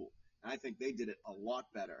really cool. And I think they did it a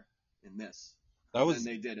lot better in this That was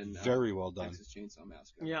than they did in very well done. Texas Chainsaw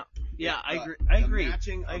Massacre. Yeah, I The- agree. I the agree.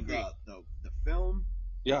 matching I of agree. the film,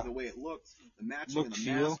 Yeah. the way it looked, the matching Look, of the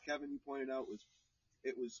feel. mask, Kevin, you pointed out,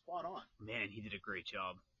 was spot on. Man, he did a great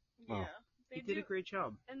job. Yeah. He They did a do. great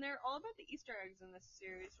job. And they're all about the Easter eggs in this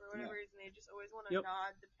series. For whatever Yeah. reason, they just always want to Yep.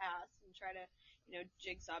 nod the past and try to,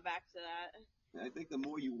 jigsaw back to that. And I think the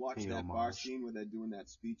more you watch Hey, that bar homage. scene where they're doing that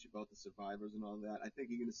speech about the survivors and all that, I think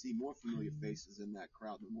you're going to see more familiar faces in that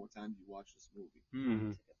crowd the more times you watch this movie. Mhm.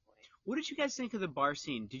 That's a good point. What did you guys think of the bar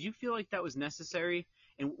scene? Did you feel like that was necessary?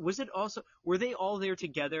 And was it also, were they all there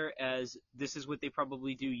together as this is what they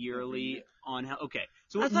probably do yearly year. on how, okay.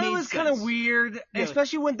 So I thought it made was kind of sense. weird, Yeah.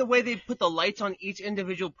 especially when the way they put the lights on each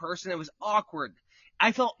individual person. It was awkward.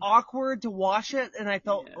 I felt awkward to watch it, and I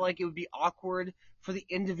felt Yeah. like it would be awkward for the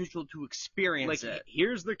individual to experience Like, it.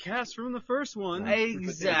 here's the cast from the first one. Right.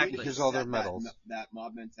 Exactly. Here's all their Set medals. That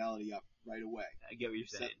mob mentality up right away. I get what you're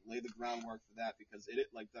saying. Lay the groundwork for that because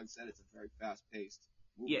like Doug said, it's a very fast-paced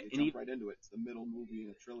movie. Yeah, They and jump he- right into it. It's the middle movie in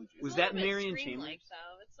a trilogy. Was It's a that little bit Marion Scream-like, Chambers?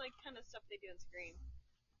 though. It's like kind of stuff they do in Scream.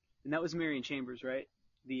 And that was Marion Chambers, right?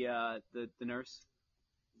 The nurse?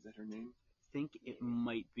 Is that her name? I think it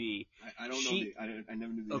might be. I don't She- know. I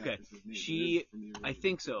never knew the Okay. actress's name. but it She- is from the I original.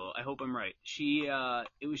 think so. I hope I'm right.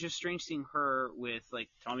 It was just strange seeing her with, like,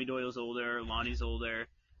 Tommy Doyle's older, Lonnie's older,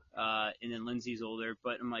 and then Lindsay's older,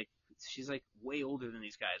 but I'm like, she's, like, way older than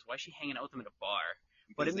these guys. Why is she hanging out with them at a bar?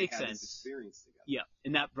 But Because it they makes had this sense. experience together. Yeah,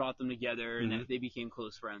 and that brought them together, and Mhm. that they became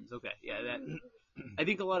close friends. Okay, yeah, that. I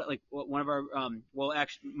think a lot of like one of our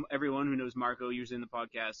actually everyone who knows Marco usually in the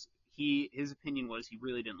podcast, his opinion was he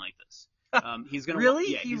really didn't like this. He's gonna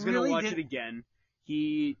Really? yeah, He he's gonna really watch didn't- it again.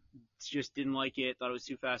 He just didn't like it. Thought it was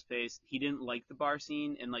too fast paced. He didn't like the bar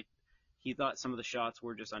scene, and like he thought some of the shots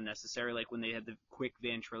were just unnecessary. Like when they had the quick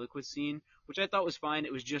ventriloquist scene, which I thought was fine.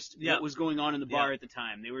 It was just Yeah. what was going on in the bar Yeah. at the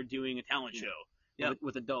time. They were doing a talent Yeah. show Yeah.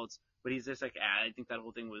 with adults. But he's just like, I think that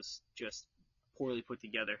whole thing was just poorly put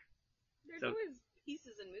together. There's So- always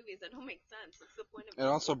pieces in movies that don't make sense. What's the point of It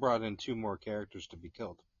also brought in 2 more characters to be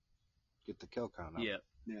killed. Get the kill count up. Yeah.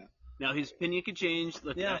 Yeah. Now his opinion could change.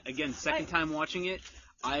 Look, Yeah. again, second time watching it,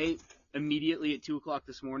 I immediately at 2:00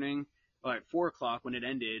 this morning, or at 4:00 when it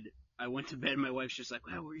ended, I went to bed. And my wife's just like,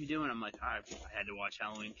 "Wow, what were you doing?" I'm like, I had to watch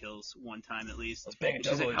Halloween Kills one time at least. And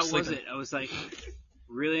she's like, "How was it?" I was like,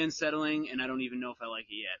 really unsettling, and I don't even know if I like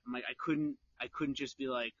it yet. I'm like, I couldn't just be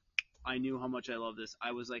like, I knew how much I love this.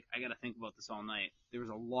 I was like, I gotta think about this all night. There was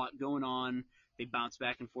a lot going on. They bounced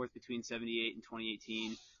back and forth between 78 and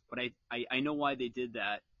 2018, but I know why they did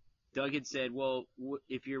that. Doug had said, well,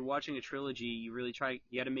 if you're watching a trilogy, you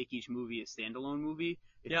got to make each movie a standalone movie.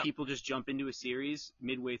 If Yep. people just jump into a series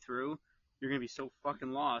midway through, you're going to be so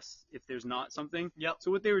fucking lost if there's not something. Yep. So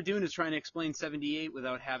what they were doing is trying to explain 78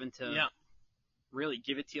 without having to Yeah. really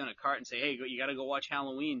give it to you on a cart and say, hey, you got to go watch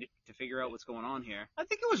Halloween to figure out what's going on here. I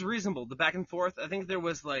think it was reasonable, the back and forth. I think there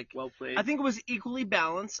was like, Well played. I think it was equally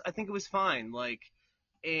balanced. I think it was fine.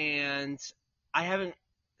 And I haven't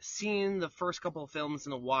seen the first couple of films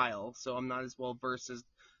in a while, so I'm not as well versed as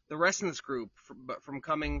the rest of this group. But from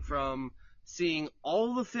coming from seeing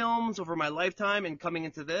all the films over my lifetime and coming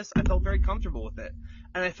into this, I felt very comfortable with it,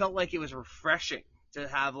 and I felt like it was refreshing to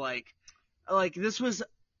have like this was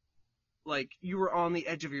like you were on the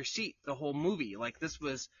edge of your seat the whole movie. Like this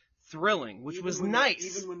was thrilling, which Even was when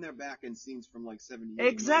nice. Even when they're back in scenes from like 78.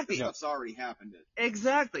 Exactly. Like, the stuff's already happened.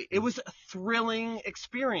 Exactly. It was a thrilling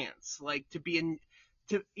experience. Like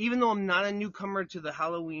even though I'm not a newcomer to the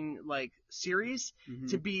Halloween series,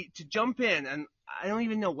 Mhm. to jump in, and I don't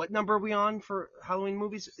even know what number are we on for Halloween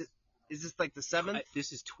movies. Is this like the 7th?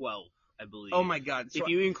 This is 12, I believe. Oh my god. So, If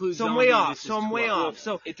you include so I'm zombie, way off. this is So I'm way 12. off.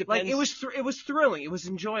 So It like depends. it was thrilling. It was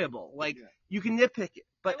enjoyable. Like Yeah. you can nitpick it,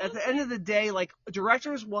 but I at will the end of the day, like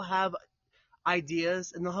directors will have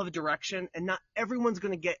ideas and they'll have a direction, and not everyone's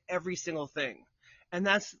gonna get every single thing, and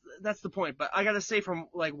that's the point. But I gotta say, from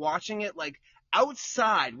like watching it, like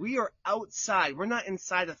outside, we are outside. We're not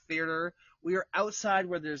inside a theater. We are outside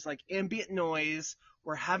where there's like ambient noise.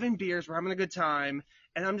 We're having beers. We're having a good time,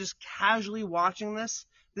 and I'm just casually watching this.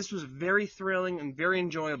 This was very thrilling and very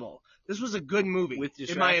enjoyable. This was a good movie, With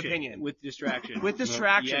in my distraction. opinion. With distraction. With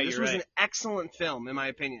distraction, Yeah, this you're was right. an excellent film, in my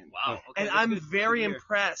opinion. Wow. Okay, And that's I'm good. very Good to hear.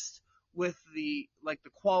 impressed with the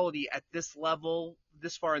quality at this level,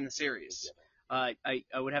 this far in the series. I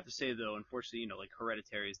would have to say though, unfortunately, like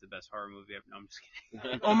Hereditary is the best horror movie ever. No, I'm just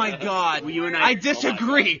kidding. Oh my God, You and I- I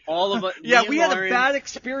disagree. All of us. Yeah, me we and had a Lauren, bad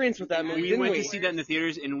experience with that movie, We didn't went we? to see that in the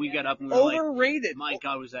theaters, and we got up and we were like, Overrated. "My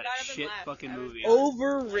God, was that Got a up and shit left. fucking I was movie?"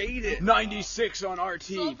 Overrated. 96 on RT.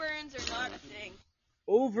 Slow burns are not a thing.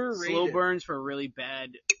 Overrated. Slow burns for a really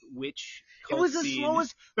bad witch. It was the cult scene.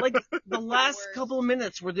 slowest. Like the last Worst. couple of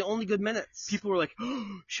minutes were the only good minutes. People were like,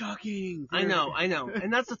 oh, "Shocking." I know,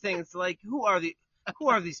 and that's the thing. It's like, who are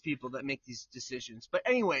these people that make these decisions? But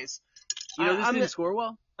anyways, You know, this I'm didn't the- score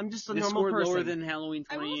well. I'm just a This normal scored person. lower than Halloween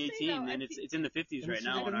I will say, 2018, though, and I it's in the 50s right This is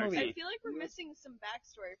now a on good movie. RT. I feel like we're missing some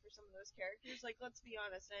backstory for some of those characters. Like, let's be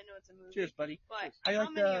honest, I know it's a movie. Cheers, buddy. But I how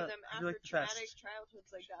like many the- of them, I after like the traumatic fest. childhoods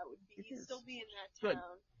like that, would It be is. still be in that Good.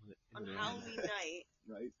 town on Halloween night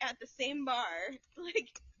Right. at the same bar? Like,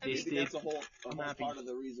 I They mean, stayed- That's a whole I'm happy. part of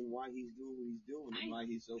the reason why he's doing what he's doing and why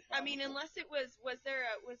he's so powerful. I mean, unless it was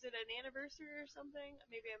it an anniversary or something?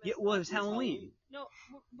 Maybe I missed Yeah, well, that. it was Halloween. No,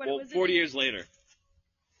 but Well, it was 40 years later.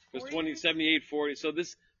 It was 40 20, years? 78, 40. So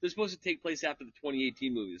this is supposed to take place after the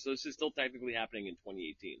 2018 movie. So this is still technically happening in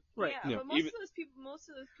 2018. Right. Yeah, Yeah. but most Even- of those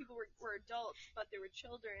people were adults, but they were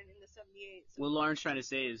children in the 78. So What Lauren's trying to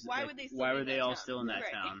say is, Why that would they still why be were in they that all town? still in that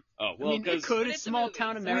Right. town? Oh, I well, mean, it because could. But It's it's a small movie,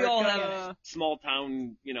 town so- we America. all have small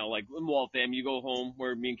town, like in Waltham, you go home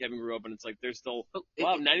where me and Kevin grew up, and it's like there's still, But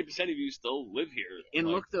wow, it- 90% of you still live here. And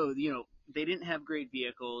Like, look though, they didn't have great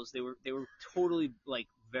vehicles. They were totally like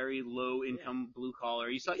very low income blue collar.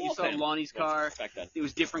 You saw Waltham. Lonnie's let's car. respect that. It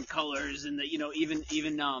was different colors, and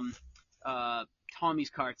even Tommy's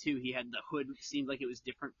car too. He had the hood seemed like it was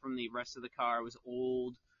different from the rest of the car. It was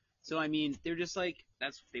old. So I mean, they're just like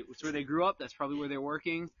that's where they grew up. That's probably where they're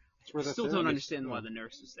working. That's where I the still film don't is. understand Yeah. why the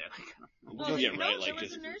nurse is there. Like, I don't know. Well, Yeah, no, right, there like was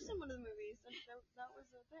just- a nurse in one of the movies. That was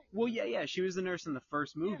the thing. Well, yeah, she was the nurse in the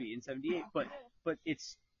first movie in '78, but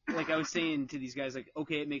it's like I was saying to these guys, like,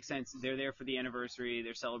 okay, it makes sense. They're there for the anniversary.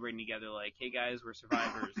 They're celebrating together. Like, hey guys, we're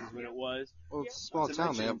survivors. Is what it was. Well, it's a small Not to town.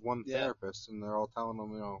 They mention- have one Yeah. therapist, and they're all telling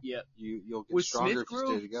them, Yeah. you'll get Was stronger if you stay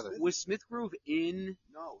Smith together. Was Smith Grove in?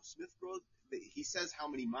 No, Smith Grove. He says how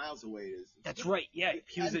many miles away it is. That's right. Yeah,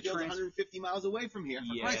 he was a Haddonfield's trans. 150 miles away from here.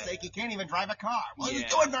 For Yeah. Christ's sake, he can't even drive a car. Well, he Yeah.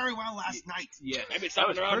 was doing very well last night. Yeah, Maybe that someone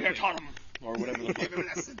was around here perfect. taught him, or whatever the Gave fuck. him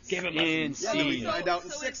lessons. Gave him lessons. Yeah, then we Insane. find out in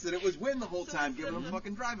So six it's- that it was Win the whole so time, it's giving him the-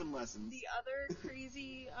 fucking driving lessons. The other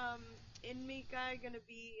crazy inmate guy gonna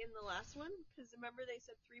be in the last one? Because remember they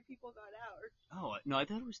said 3 people got out, Oh no, I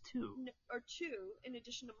thought it was 2. or 2 in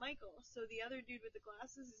addition to Michael. So the other dude with the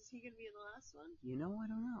glasses, is he gonna be in the last one? I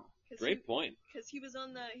don't know. Great point. Because he was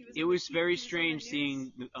on the. It was very he was on the strange news.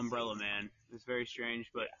 seeing the Umbrella Man. It was very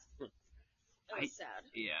strange, but That was sad.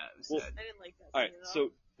 yeah, it was Well, sad. I didn't like that. All right, scene at all.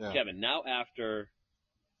 so Yeah. Kevin, now after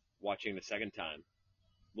watching the second time,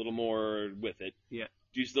 a little more with it. Yeah.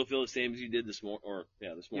 Do you still feel the same as you did this morning?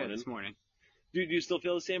 This Yeah, morning. this morning. Do you still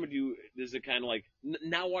feel the same, or is it kind of like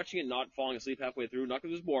now watching it, not falling asleep halfway through, not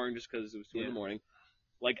because it was boring, just because it was 2 in the Yeah. morning?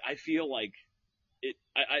 Like I feel like it.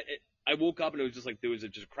 I woke up and it was just like there was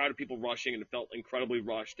just a crowd of people rushing, and it felt incredibly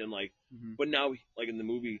rushed, and like. Mhm. But now, like in the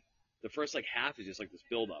movie, the first like half is just like this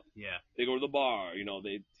build up. Yeah. They go to the bar,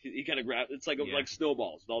 he kind of grabs. It's like Yeah. like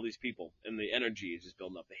snowballs with all these people, and the energy is just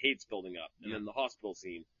building up. The hate's building up, and Yep. then the hospital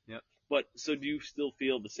scene. Yep. But so do you still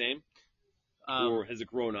feel the same, or has it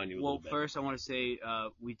grown on you a Well, little bit? first I want to say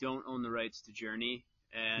we don't own the rights to Journey,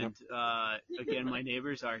 and again, my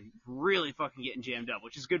neighbors are really fucking getting jammed up,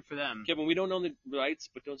 which is good for them. Kevin, we don't own the rights,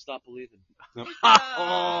 but don't stop believing. Oh,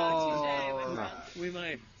 Oh. touche, my friend. We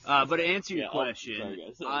might. But to answer your Yeah, question,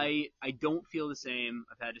 sorry, guys. I don't feel the same.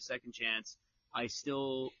 I've had a second chance. I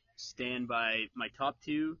still stand by my top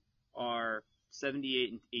 2 are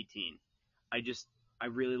 78 and 18. I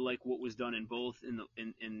really like what was done in both.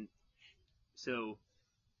 So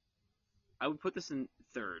I would put this in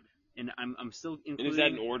third, and I'm still including. And is that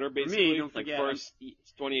in order, For me, basically? don't like forget, first,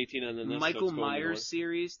 it's 2018, and then this. so Michael it's going in order. Myers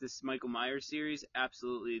series. This Michael Myers series,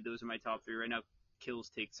 absolutely, those are my top 3 right now. Kills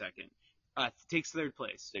take second. Takes third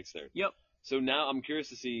place. Takes third. Yep. So now I'm curious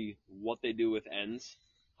to see what they do with Ends,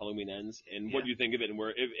 Halloween Ends, and what Yeah. you think of it, and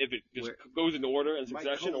if it just Where- goes in order and Mike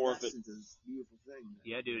succession, or if it. Coalescence is a beautiful thing.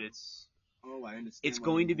 Yeah, dude, it's Oh, I understand. It's why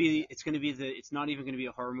going you to be. did It's going to be it's not even going to be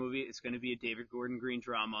a horror movie. It's going to be a David Gordon Green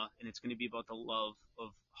drama, and it's going to be about the love of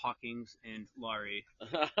Hawkins and Laurie.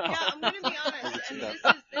 Yeah, I'm gonna be honest, and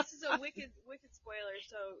this is a wicked spoiler.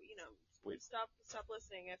 So Wait. stop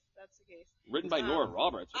listening if that's the case. Written by Nora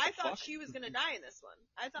Roberts. What I the thought fuck? she was gonna die in this one.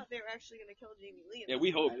 I thought they were actually gonna kill Jamie Lee. In Yeah, this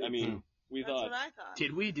we one. hope. I mean, we That's thought. what I thought.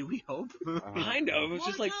 Did we? Did we hope? Kind of. It was Well,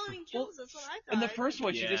 just like. Halloween Well, Kills. That's what I thought. in the first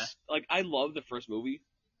one, she Yeah. just like I love the first movie,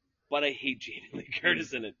 but I hate Jamie Lee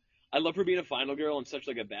Curtis in it. I love her being a final girl and such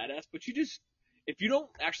like a badass, but she just if you don't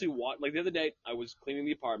actually watch like the other day I was cleaning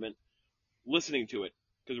the apartment, listening to it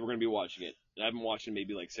because we're gonna be watching it, and I've been watching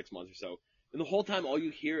maybe like 6 months or so, and the whole time all you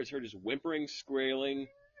hear is her just whimpering, squealing,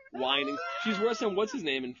 whining. She's worse than what's his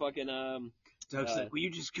name in fucking Doug's like, will you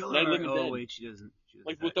just kill Night her? of the Living Oh Dead. wait, she doesn't.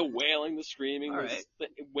 like with the wailing, the screaming, All the, right. the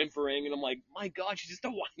whimpering, and I'm like, my god, she's just a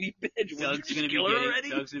whiny bitch. Would you Doug's just gonna be kill her getting already?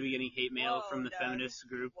 Doug's gonna be getting hate mail Whoa, from the Doug. feminist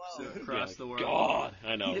groups Whoa. across the world. God,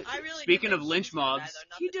 I know. I really Speaking did of think lynch she was gonna die, mobs, though,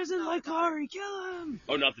 not he the- doesn't not like the daughter. Laurie. Kill him.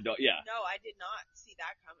 Oh, not the dog. Yeah. No, I did not see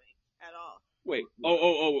that coming at all. Wait.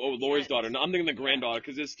 Oh, Laurie's Yes. daughter. No, I'm thinking the granddaughter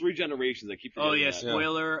because there's 3 generations. I keep forgetting Oh yeah, that.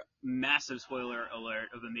 spoiler, massive spoiler alert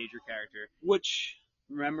of a major character. Which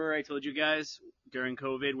Remember I told you guys during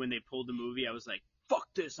COVID when they pulled the movie, I was like, fuck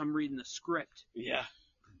this, I'm reading the script. yeah.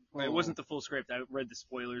 Well, it wasn't the full script. I read the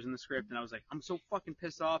spoilers in the script, and I was like, I'm so fucking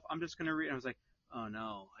pissed off. I'm just gonna read. And I was like, oh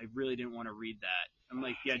no, I really didn't want to read that. I'm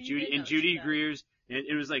like, yeah, So you Judy did and notice Judy that. Greer's.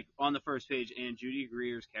 It was like on the first page, and Judy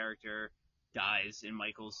Greer's character dies in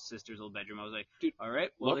Michael's sister's old bedroom. I was like, Dude, all right,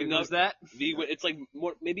 well, there looking goes up that. it's like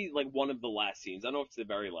more, maybe like one of the last scenes. I don't know if it's the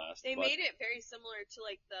very last. They but made it very similar to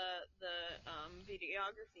like the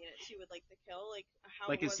videography in it too, with like the kill, like how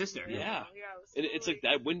Like it his was in the sister. original. Yeah. Yeah, it was it's like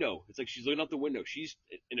totally- that window. It's like she's looking out the window. She's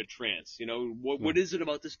in a trance. You know what is it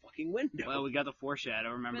about this fucking window? Well, we got the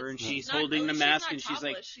foreshadow, remember? But And she's she's not- holding at the least mask, not and she's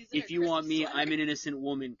like, topless, she's in if a you want Christmas me, sweater. I'm an innocent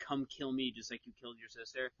woman. Come kill me, just like you killed your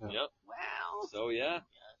sister. Yep. Wow. So yeah.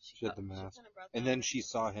 She had the mask. kinda brought And that then up. she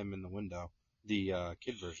saw him in the window, the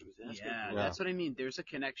kid version. That's Yeah, good. that's what I mean. There's a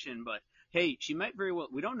connection, but hey, she might very well.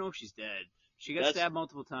 We don't know if she's dead. She got That's- stabbed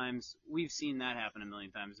multiple times. We've seen that happen a million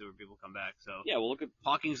times where people come back. So Yeah. Well, look at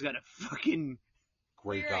Hawking's got a fucking.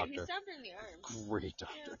 Great You're right, he doctor. stabbed her in the arm. Great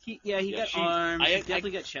doctor. He Yeah, got she- arms. I- He I-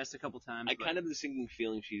 definitely got chest a couple times. I but kind of have the sinking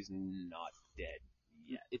feeling she's not dead.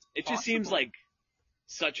 yeah, it's It just seems possible. like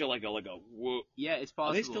such a like a whoa. Yeah, it's Are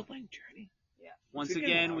possible. they still playing Journey? Once It's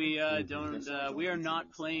again, getting we louder. don't. Mhm. We are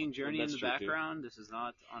not playing Journey in That's the true, too. background. This is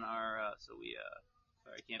not on our. So we.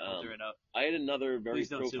 Sorry, I can't filter it up. I had another very Please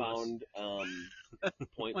don't sue us. profound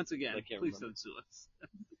point. Once again, I can't please remember. don't sue us.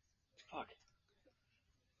 Fuck.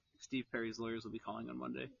 Steve Perry's lawyers will be calling on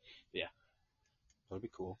Monday, That'd be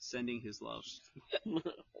cool. sending his love.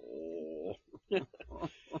 Oh.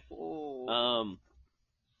 Oh.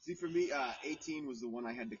 See, for me, 18 was the one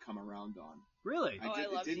I had to come around on. Really? Oh, I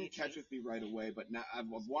It loved didn't 18. catch with me right away, but now I've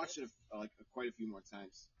watched it quite a few more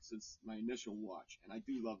times since my initial watch, and I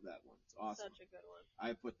do love that one. It's awesome. Such a good one.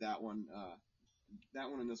 I put that one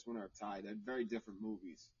and this one are tied. They're very different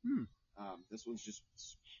movies. Hmm. This one's just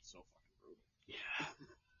so fucking brutal. Yeah.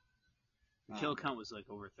 The kill count was like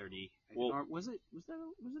over 30. Well- Or was it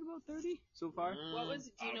about 30 so far? What was?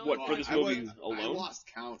 Do you know What, what for it this was? movie I alone? lost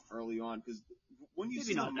count early on because when you Maybe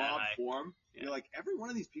see not the that mob high. form, Yeah. you're like, every one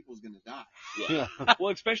of these people's gonna die. Yeah.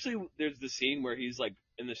 Well, especially there's the scene where he's like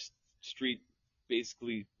in the street,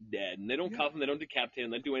 basically dead, and they don't cuff him, they don't decapitate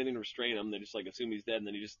him, they don't do anything to restrain him. They just like assume he's dead, and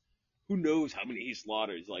then he just who knows how many he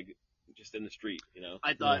slaughters, like just in the street, you know?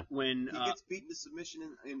 I thought when He gets beaten to submission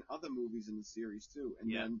in other movies in the series too,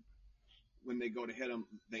 and Yeah. then when they go to hit him,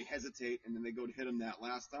 they hesitate, and then they go to hit him that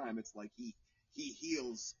last time. It's like he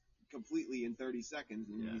heals completely in 30 seconds,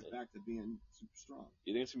 and Yeah. he's back to being super strong.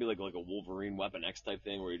 You think it's gonna be like a Wolverine Weapon X type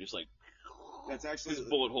thing where you're just like That's actually there's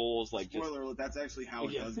bullet holes, like just spoiler alert. That's actually how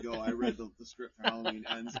it Yeah. does go. I read the script for Halloween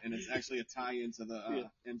Ends, and it's actually a tie-in to the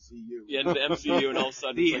MCU. yeah, into the MCU, and all of a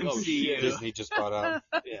sudden The it's like, oh MCU. shit, Disney just bought out.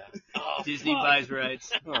 yeah. Oh, Disney fuck. buys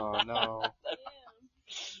rights. Oh no.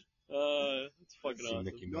 It's fucking See awesome.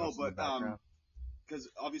 Mickey No, Mouse in the but background. because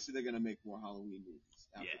obviously they're gonna make more Halloween movies.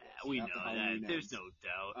 After Yeah, this, we know after that. Halloween There's Ends. no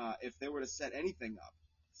doubt. If they were to set anything up,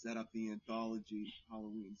 set up the anthology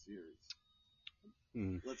Halloween series.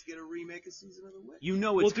 Hmm. Let's get a remake of Season of the Witch. You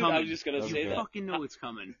know Well, it's dude, coming. I was just gonna That'd say be You that. fucking know it's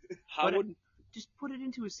coming. How But- would Just put it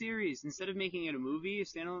into a series instead of making it a movie. A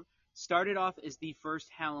standalone. Start it off as the first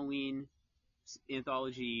Halloween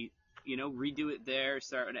anthology. Redo it there.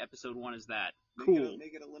 Start on episode 1 as that. Cool.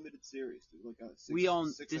 Make it a limited series, dude. Like a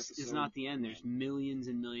This is episode. not the end. There's millions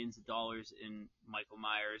and millions of dollars in Michael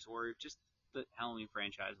Myers or just the Halloween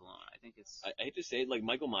franchise alone. I think it's. I hate to say it, like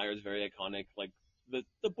Michael Myers, very iconic. Like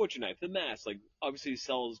the butcher knife, the mask, like obviously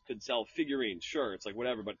could sell figurines, sure, it's like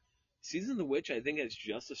whatever, but Season of the Witch I think has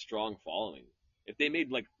just a strong following. If they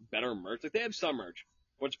made like better merch, like they have some merch,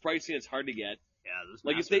 but it's pricey and it's hard to get. Yeah, those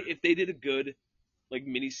Like masks if they did a good like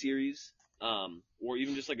miniseries, or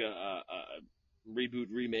even just like a reboot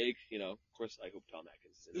remake, you know, of course I hope Tom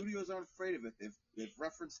Atkins is in it. Studios aren't afraid of it. They've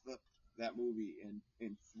referenced that movie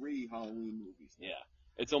in 3 Halloween movies. Yeah,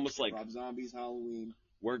 it's almost like Rob Zombie's Halloween.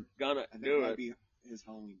 we're gonna I think do it might it. be his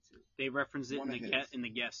Halloween too. They reference it One in of the his. in the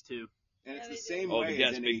guest too. And Yeah, it's they the do. same Oh, way the as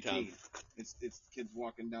Guest, in big 18. time. It's kids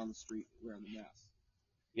walking down the street wearing the mask.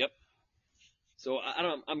 Yep. So I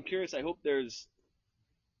don't know. I'm curious. I hope there's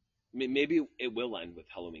maybe it will end with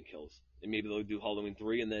Halloween Kills, and maybe they'll do Halloween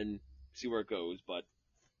 3 and then see where it goes. But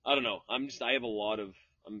I don't know. I have a lot of.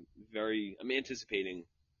 I'm anticipating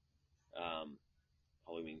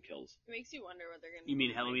Halloween Kills. It makes you wonder what they're gonna. You mean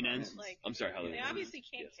do with Halloween Michael. Ends? Like, I'm sorry, Halloween they Ends. obviously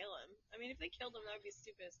can't Yes. kill him. I mean, if they killed him, that would be the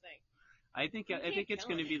stupidest thing. I think You it's can't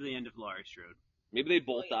going to kill be the end of Laurie Strode. Maybe they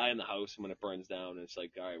both Well, yeah. die in the house when it burns down, and it's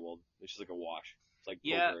like, all right, well, it's just like a wash. It's like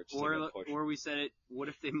Yeah, poker. It's just like a push. or we said it. What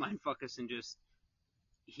if they mindfuck us and just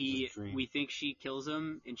It's a dream. we think she kills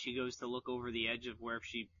him and she goes to look over the edge of where if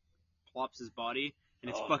she plops his body and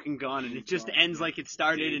it's Oh. fucking gone and it It's just gone, ends yeah. like it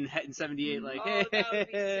started Dude. in 78. Like, Oh, that would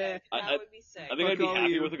be sick. I- That would be sick. I think I'd be Fuck all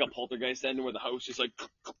happy you. with like a poltergeist ending where the house just like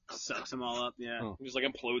sucks them all up. Yeah, Oh. just like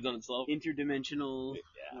implodes on itself. interdimensional.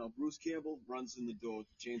 You know, Bruce Campbell runs in the door with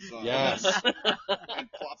the chainsaw. Yes.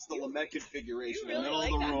 And plops the lament configuration You in the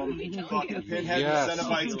really middle like of the that room. movie, don't Fucking you? Pinhead Yes. and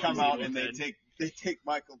Cenobites come out and Evil they take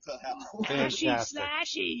Michael to hell. Fantastic.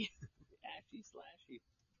 Slashy. Slashy.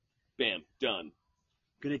 Bam, done.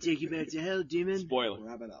 Gonna take you back to hell, demon. Spoiler.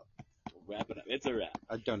 Wrap it up. Wrap it up. It's a wrap.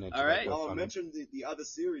 I donate. All right. Well, I mentioned the other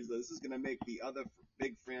series, though. This is going to make the other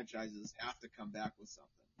big franchises have to come back with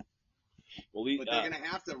something. Well, But they're going to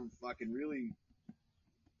have to fucking really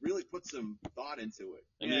put some thought into it.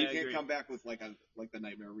 I I mean, mean, I you can't agree. come back with like the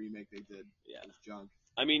Nightmare remake they did. Yeah. It was junk.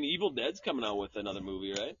 I mean, Evil Dead's coming out with another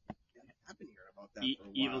movie, right? I've been hearing about that for a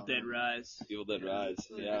while. Evil Dead Rise. Evil Dead Yeah, Rise. it's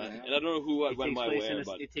really Yeah. gonna And I don't know who It went takes my place way,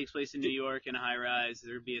 but it takes place in New York in a high rise.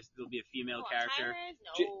 There'll be a female Oh, character. Tyrant?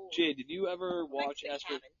 Jay, No. Jay, did you ever watch Thanks,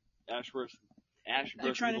 they Ash vs.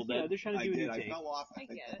 They're trying Evil to, Dead? they're trying to I do a did. new I take. fell off, I I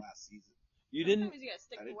think, get the it. last season. You didn't? Sometimes you gotta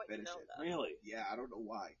stick I to didn't what you finish know, it. though. Really? Yeah, I don't know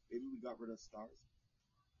why. Maybe we got rid of stars.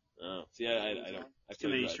 Oh, see, I don't. I Too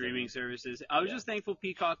many played that, streaming I services. I was Yeah. just thankful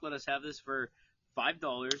Peacock let us have this for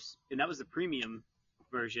 $5, and that was the premium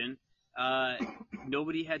version.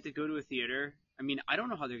 Nobody had to go to a theater. I mean, I don't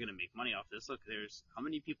know how they're gonna make money off this. Look, there's how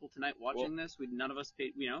many people tonight watching this? None of us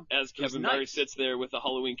paid. don't. As It was Kevin Murray nice. sits there with a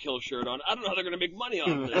Halloween Kill shirt on, I don't know how they're going to make money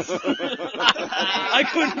off this. I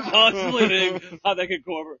couldn't possibly think how that could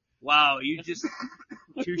go over. Wow, you just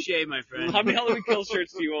touche, my friend. How many Halloween Kill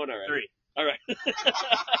shirts do you own already? 3. All right.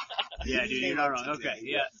 Yeah, dude, you're not wrong. Okay,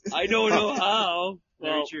 yeah, I don't know how.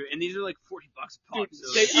 very Well, true. And these are like $40 a pop. dude,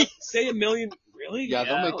 So say a million. Really? Yeah,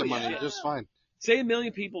 they'll make oh, the money yeah. just fine. Say a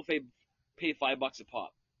million people pay $5 a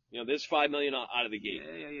pop. You know, there's 5 million out of the yeah,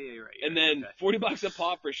 gate. you're right. And then $40 a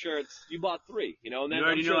pop for shirts. You bought 3. You know, and then you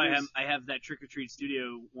already I'm sure know there's- I have that Trick or Treat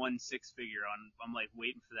Studio 1 6-figure on. I'm like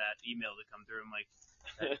waiting for that email to come through. I'm like,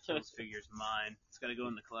 that Kills figure's mine. It's got to go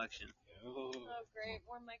in the collection. Oh, great.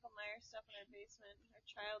 More Michael Myers stuff in our basement. Our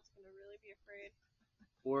child's gonna really be afraid.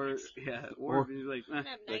 Or be like, We're gonna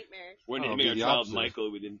have nightmares. We're Oh, naming it'll our be the child opposite.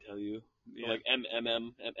 Michael. We didn't tell you. yeah. Like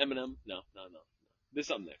Eminem. No. There's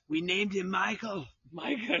something there. We named him Michael.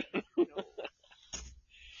 Michael.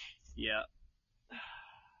 Yeah.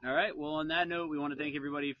 All right. Well, on that note, we want to thank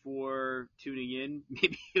everybody for tuning in.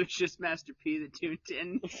 Maybe it was just Master P that tuned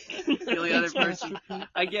in. The only other person.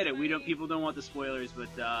 I get it. People don't want the spoilers, but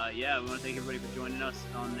yeah, we want to thank everybody for joining us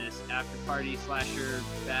on this after party slasher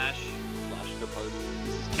bash. Flash the party.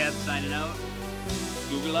 This is Kev signing out.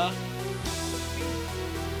 Google.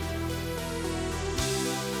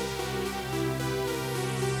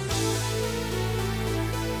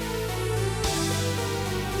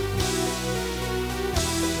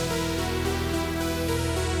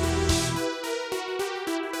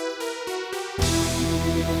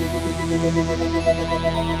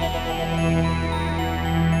 Thank you.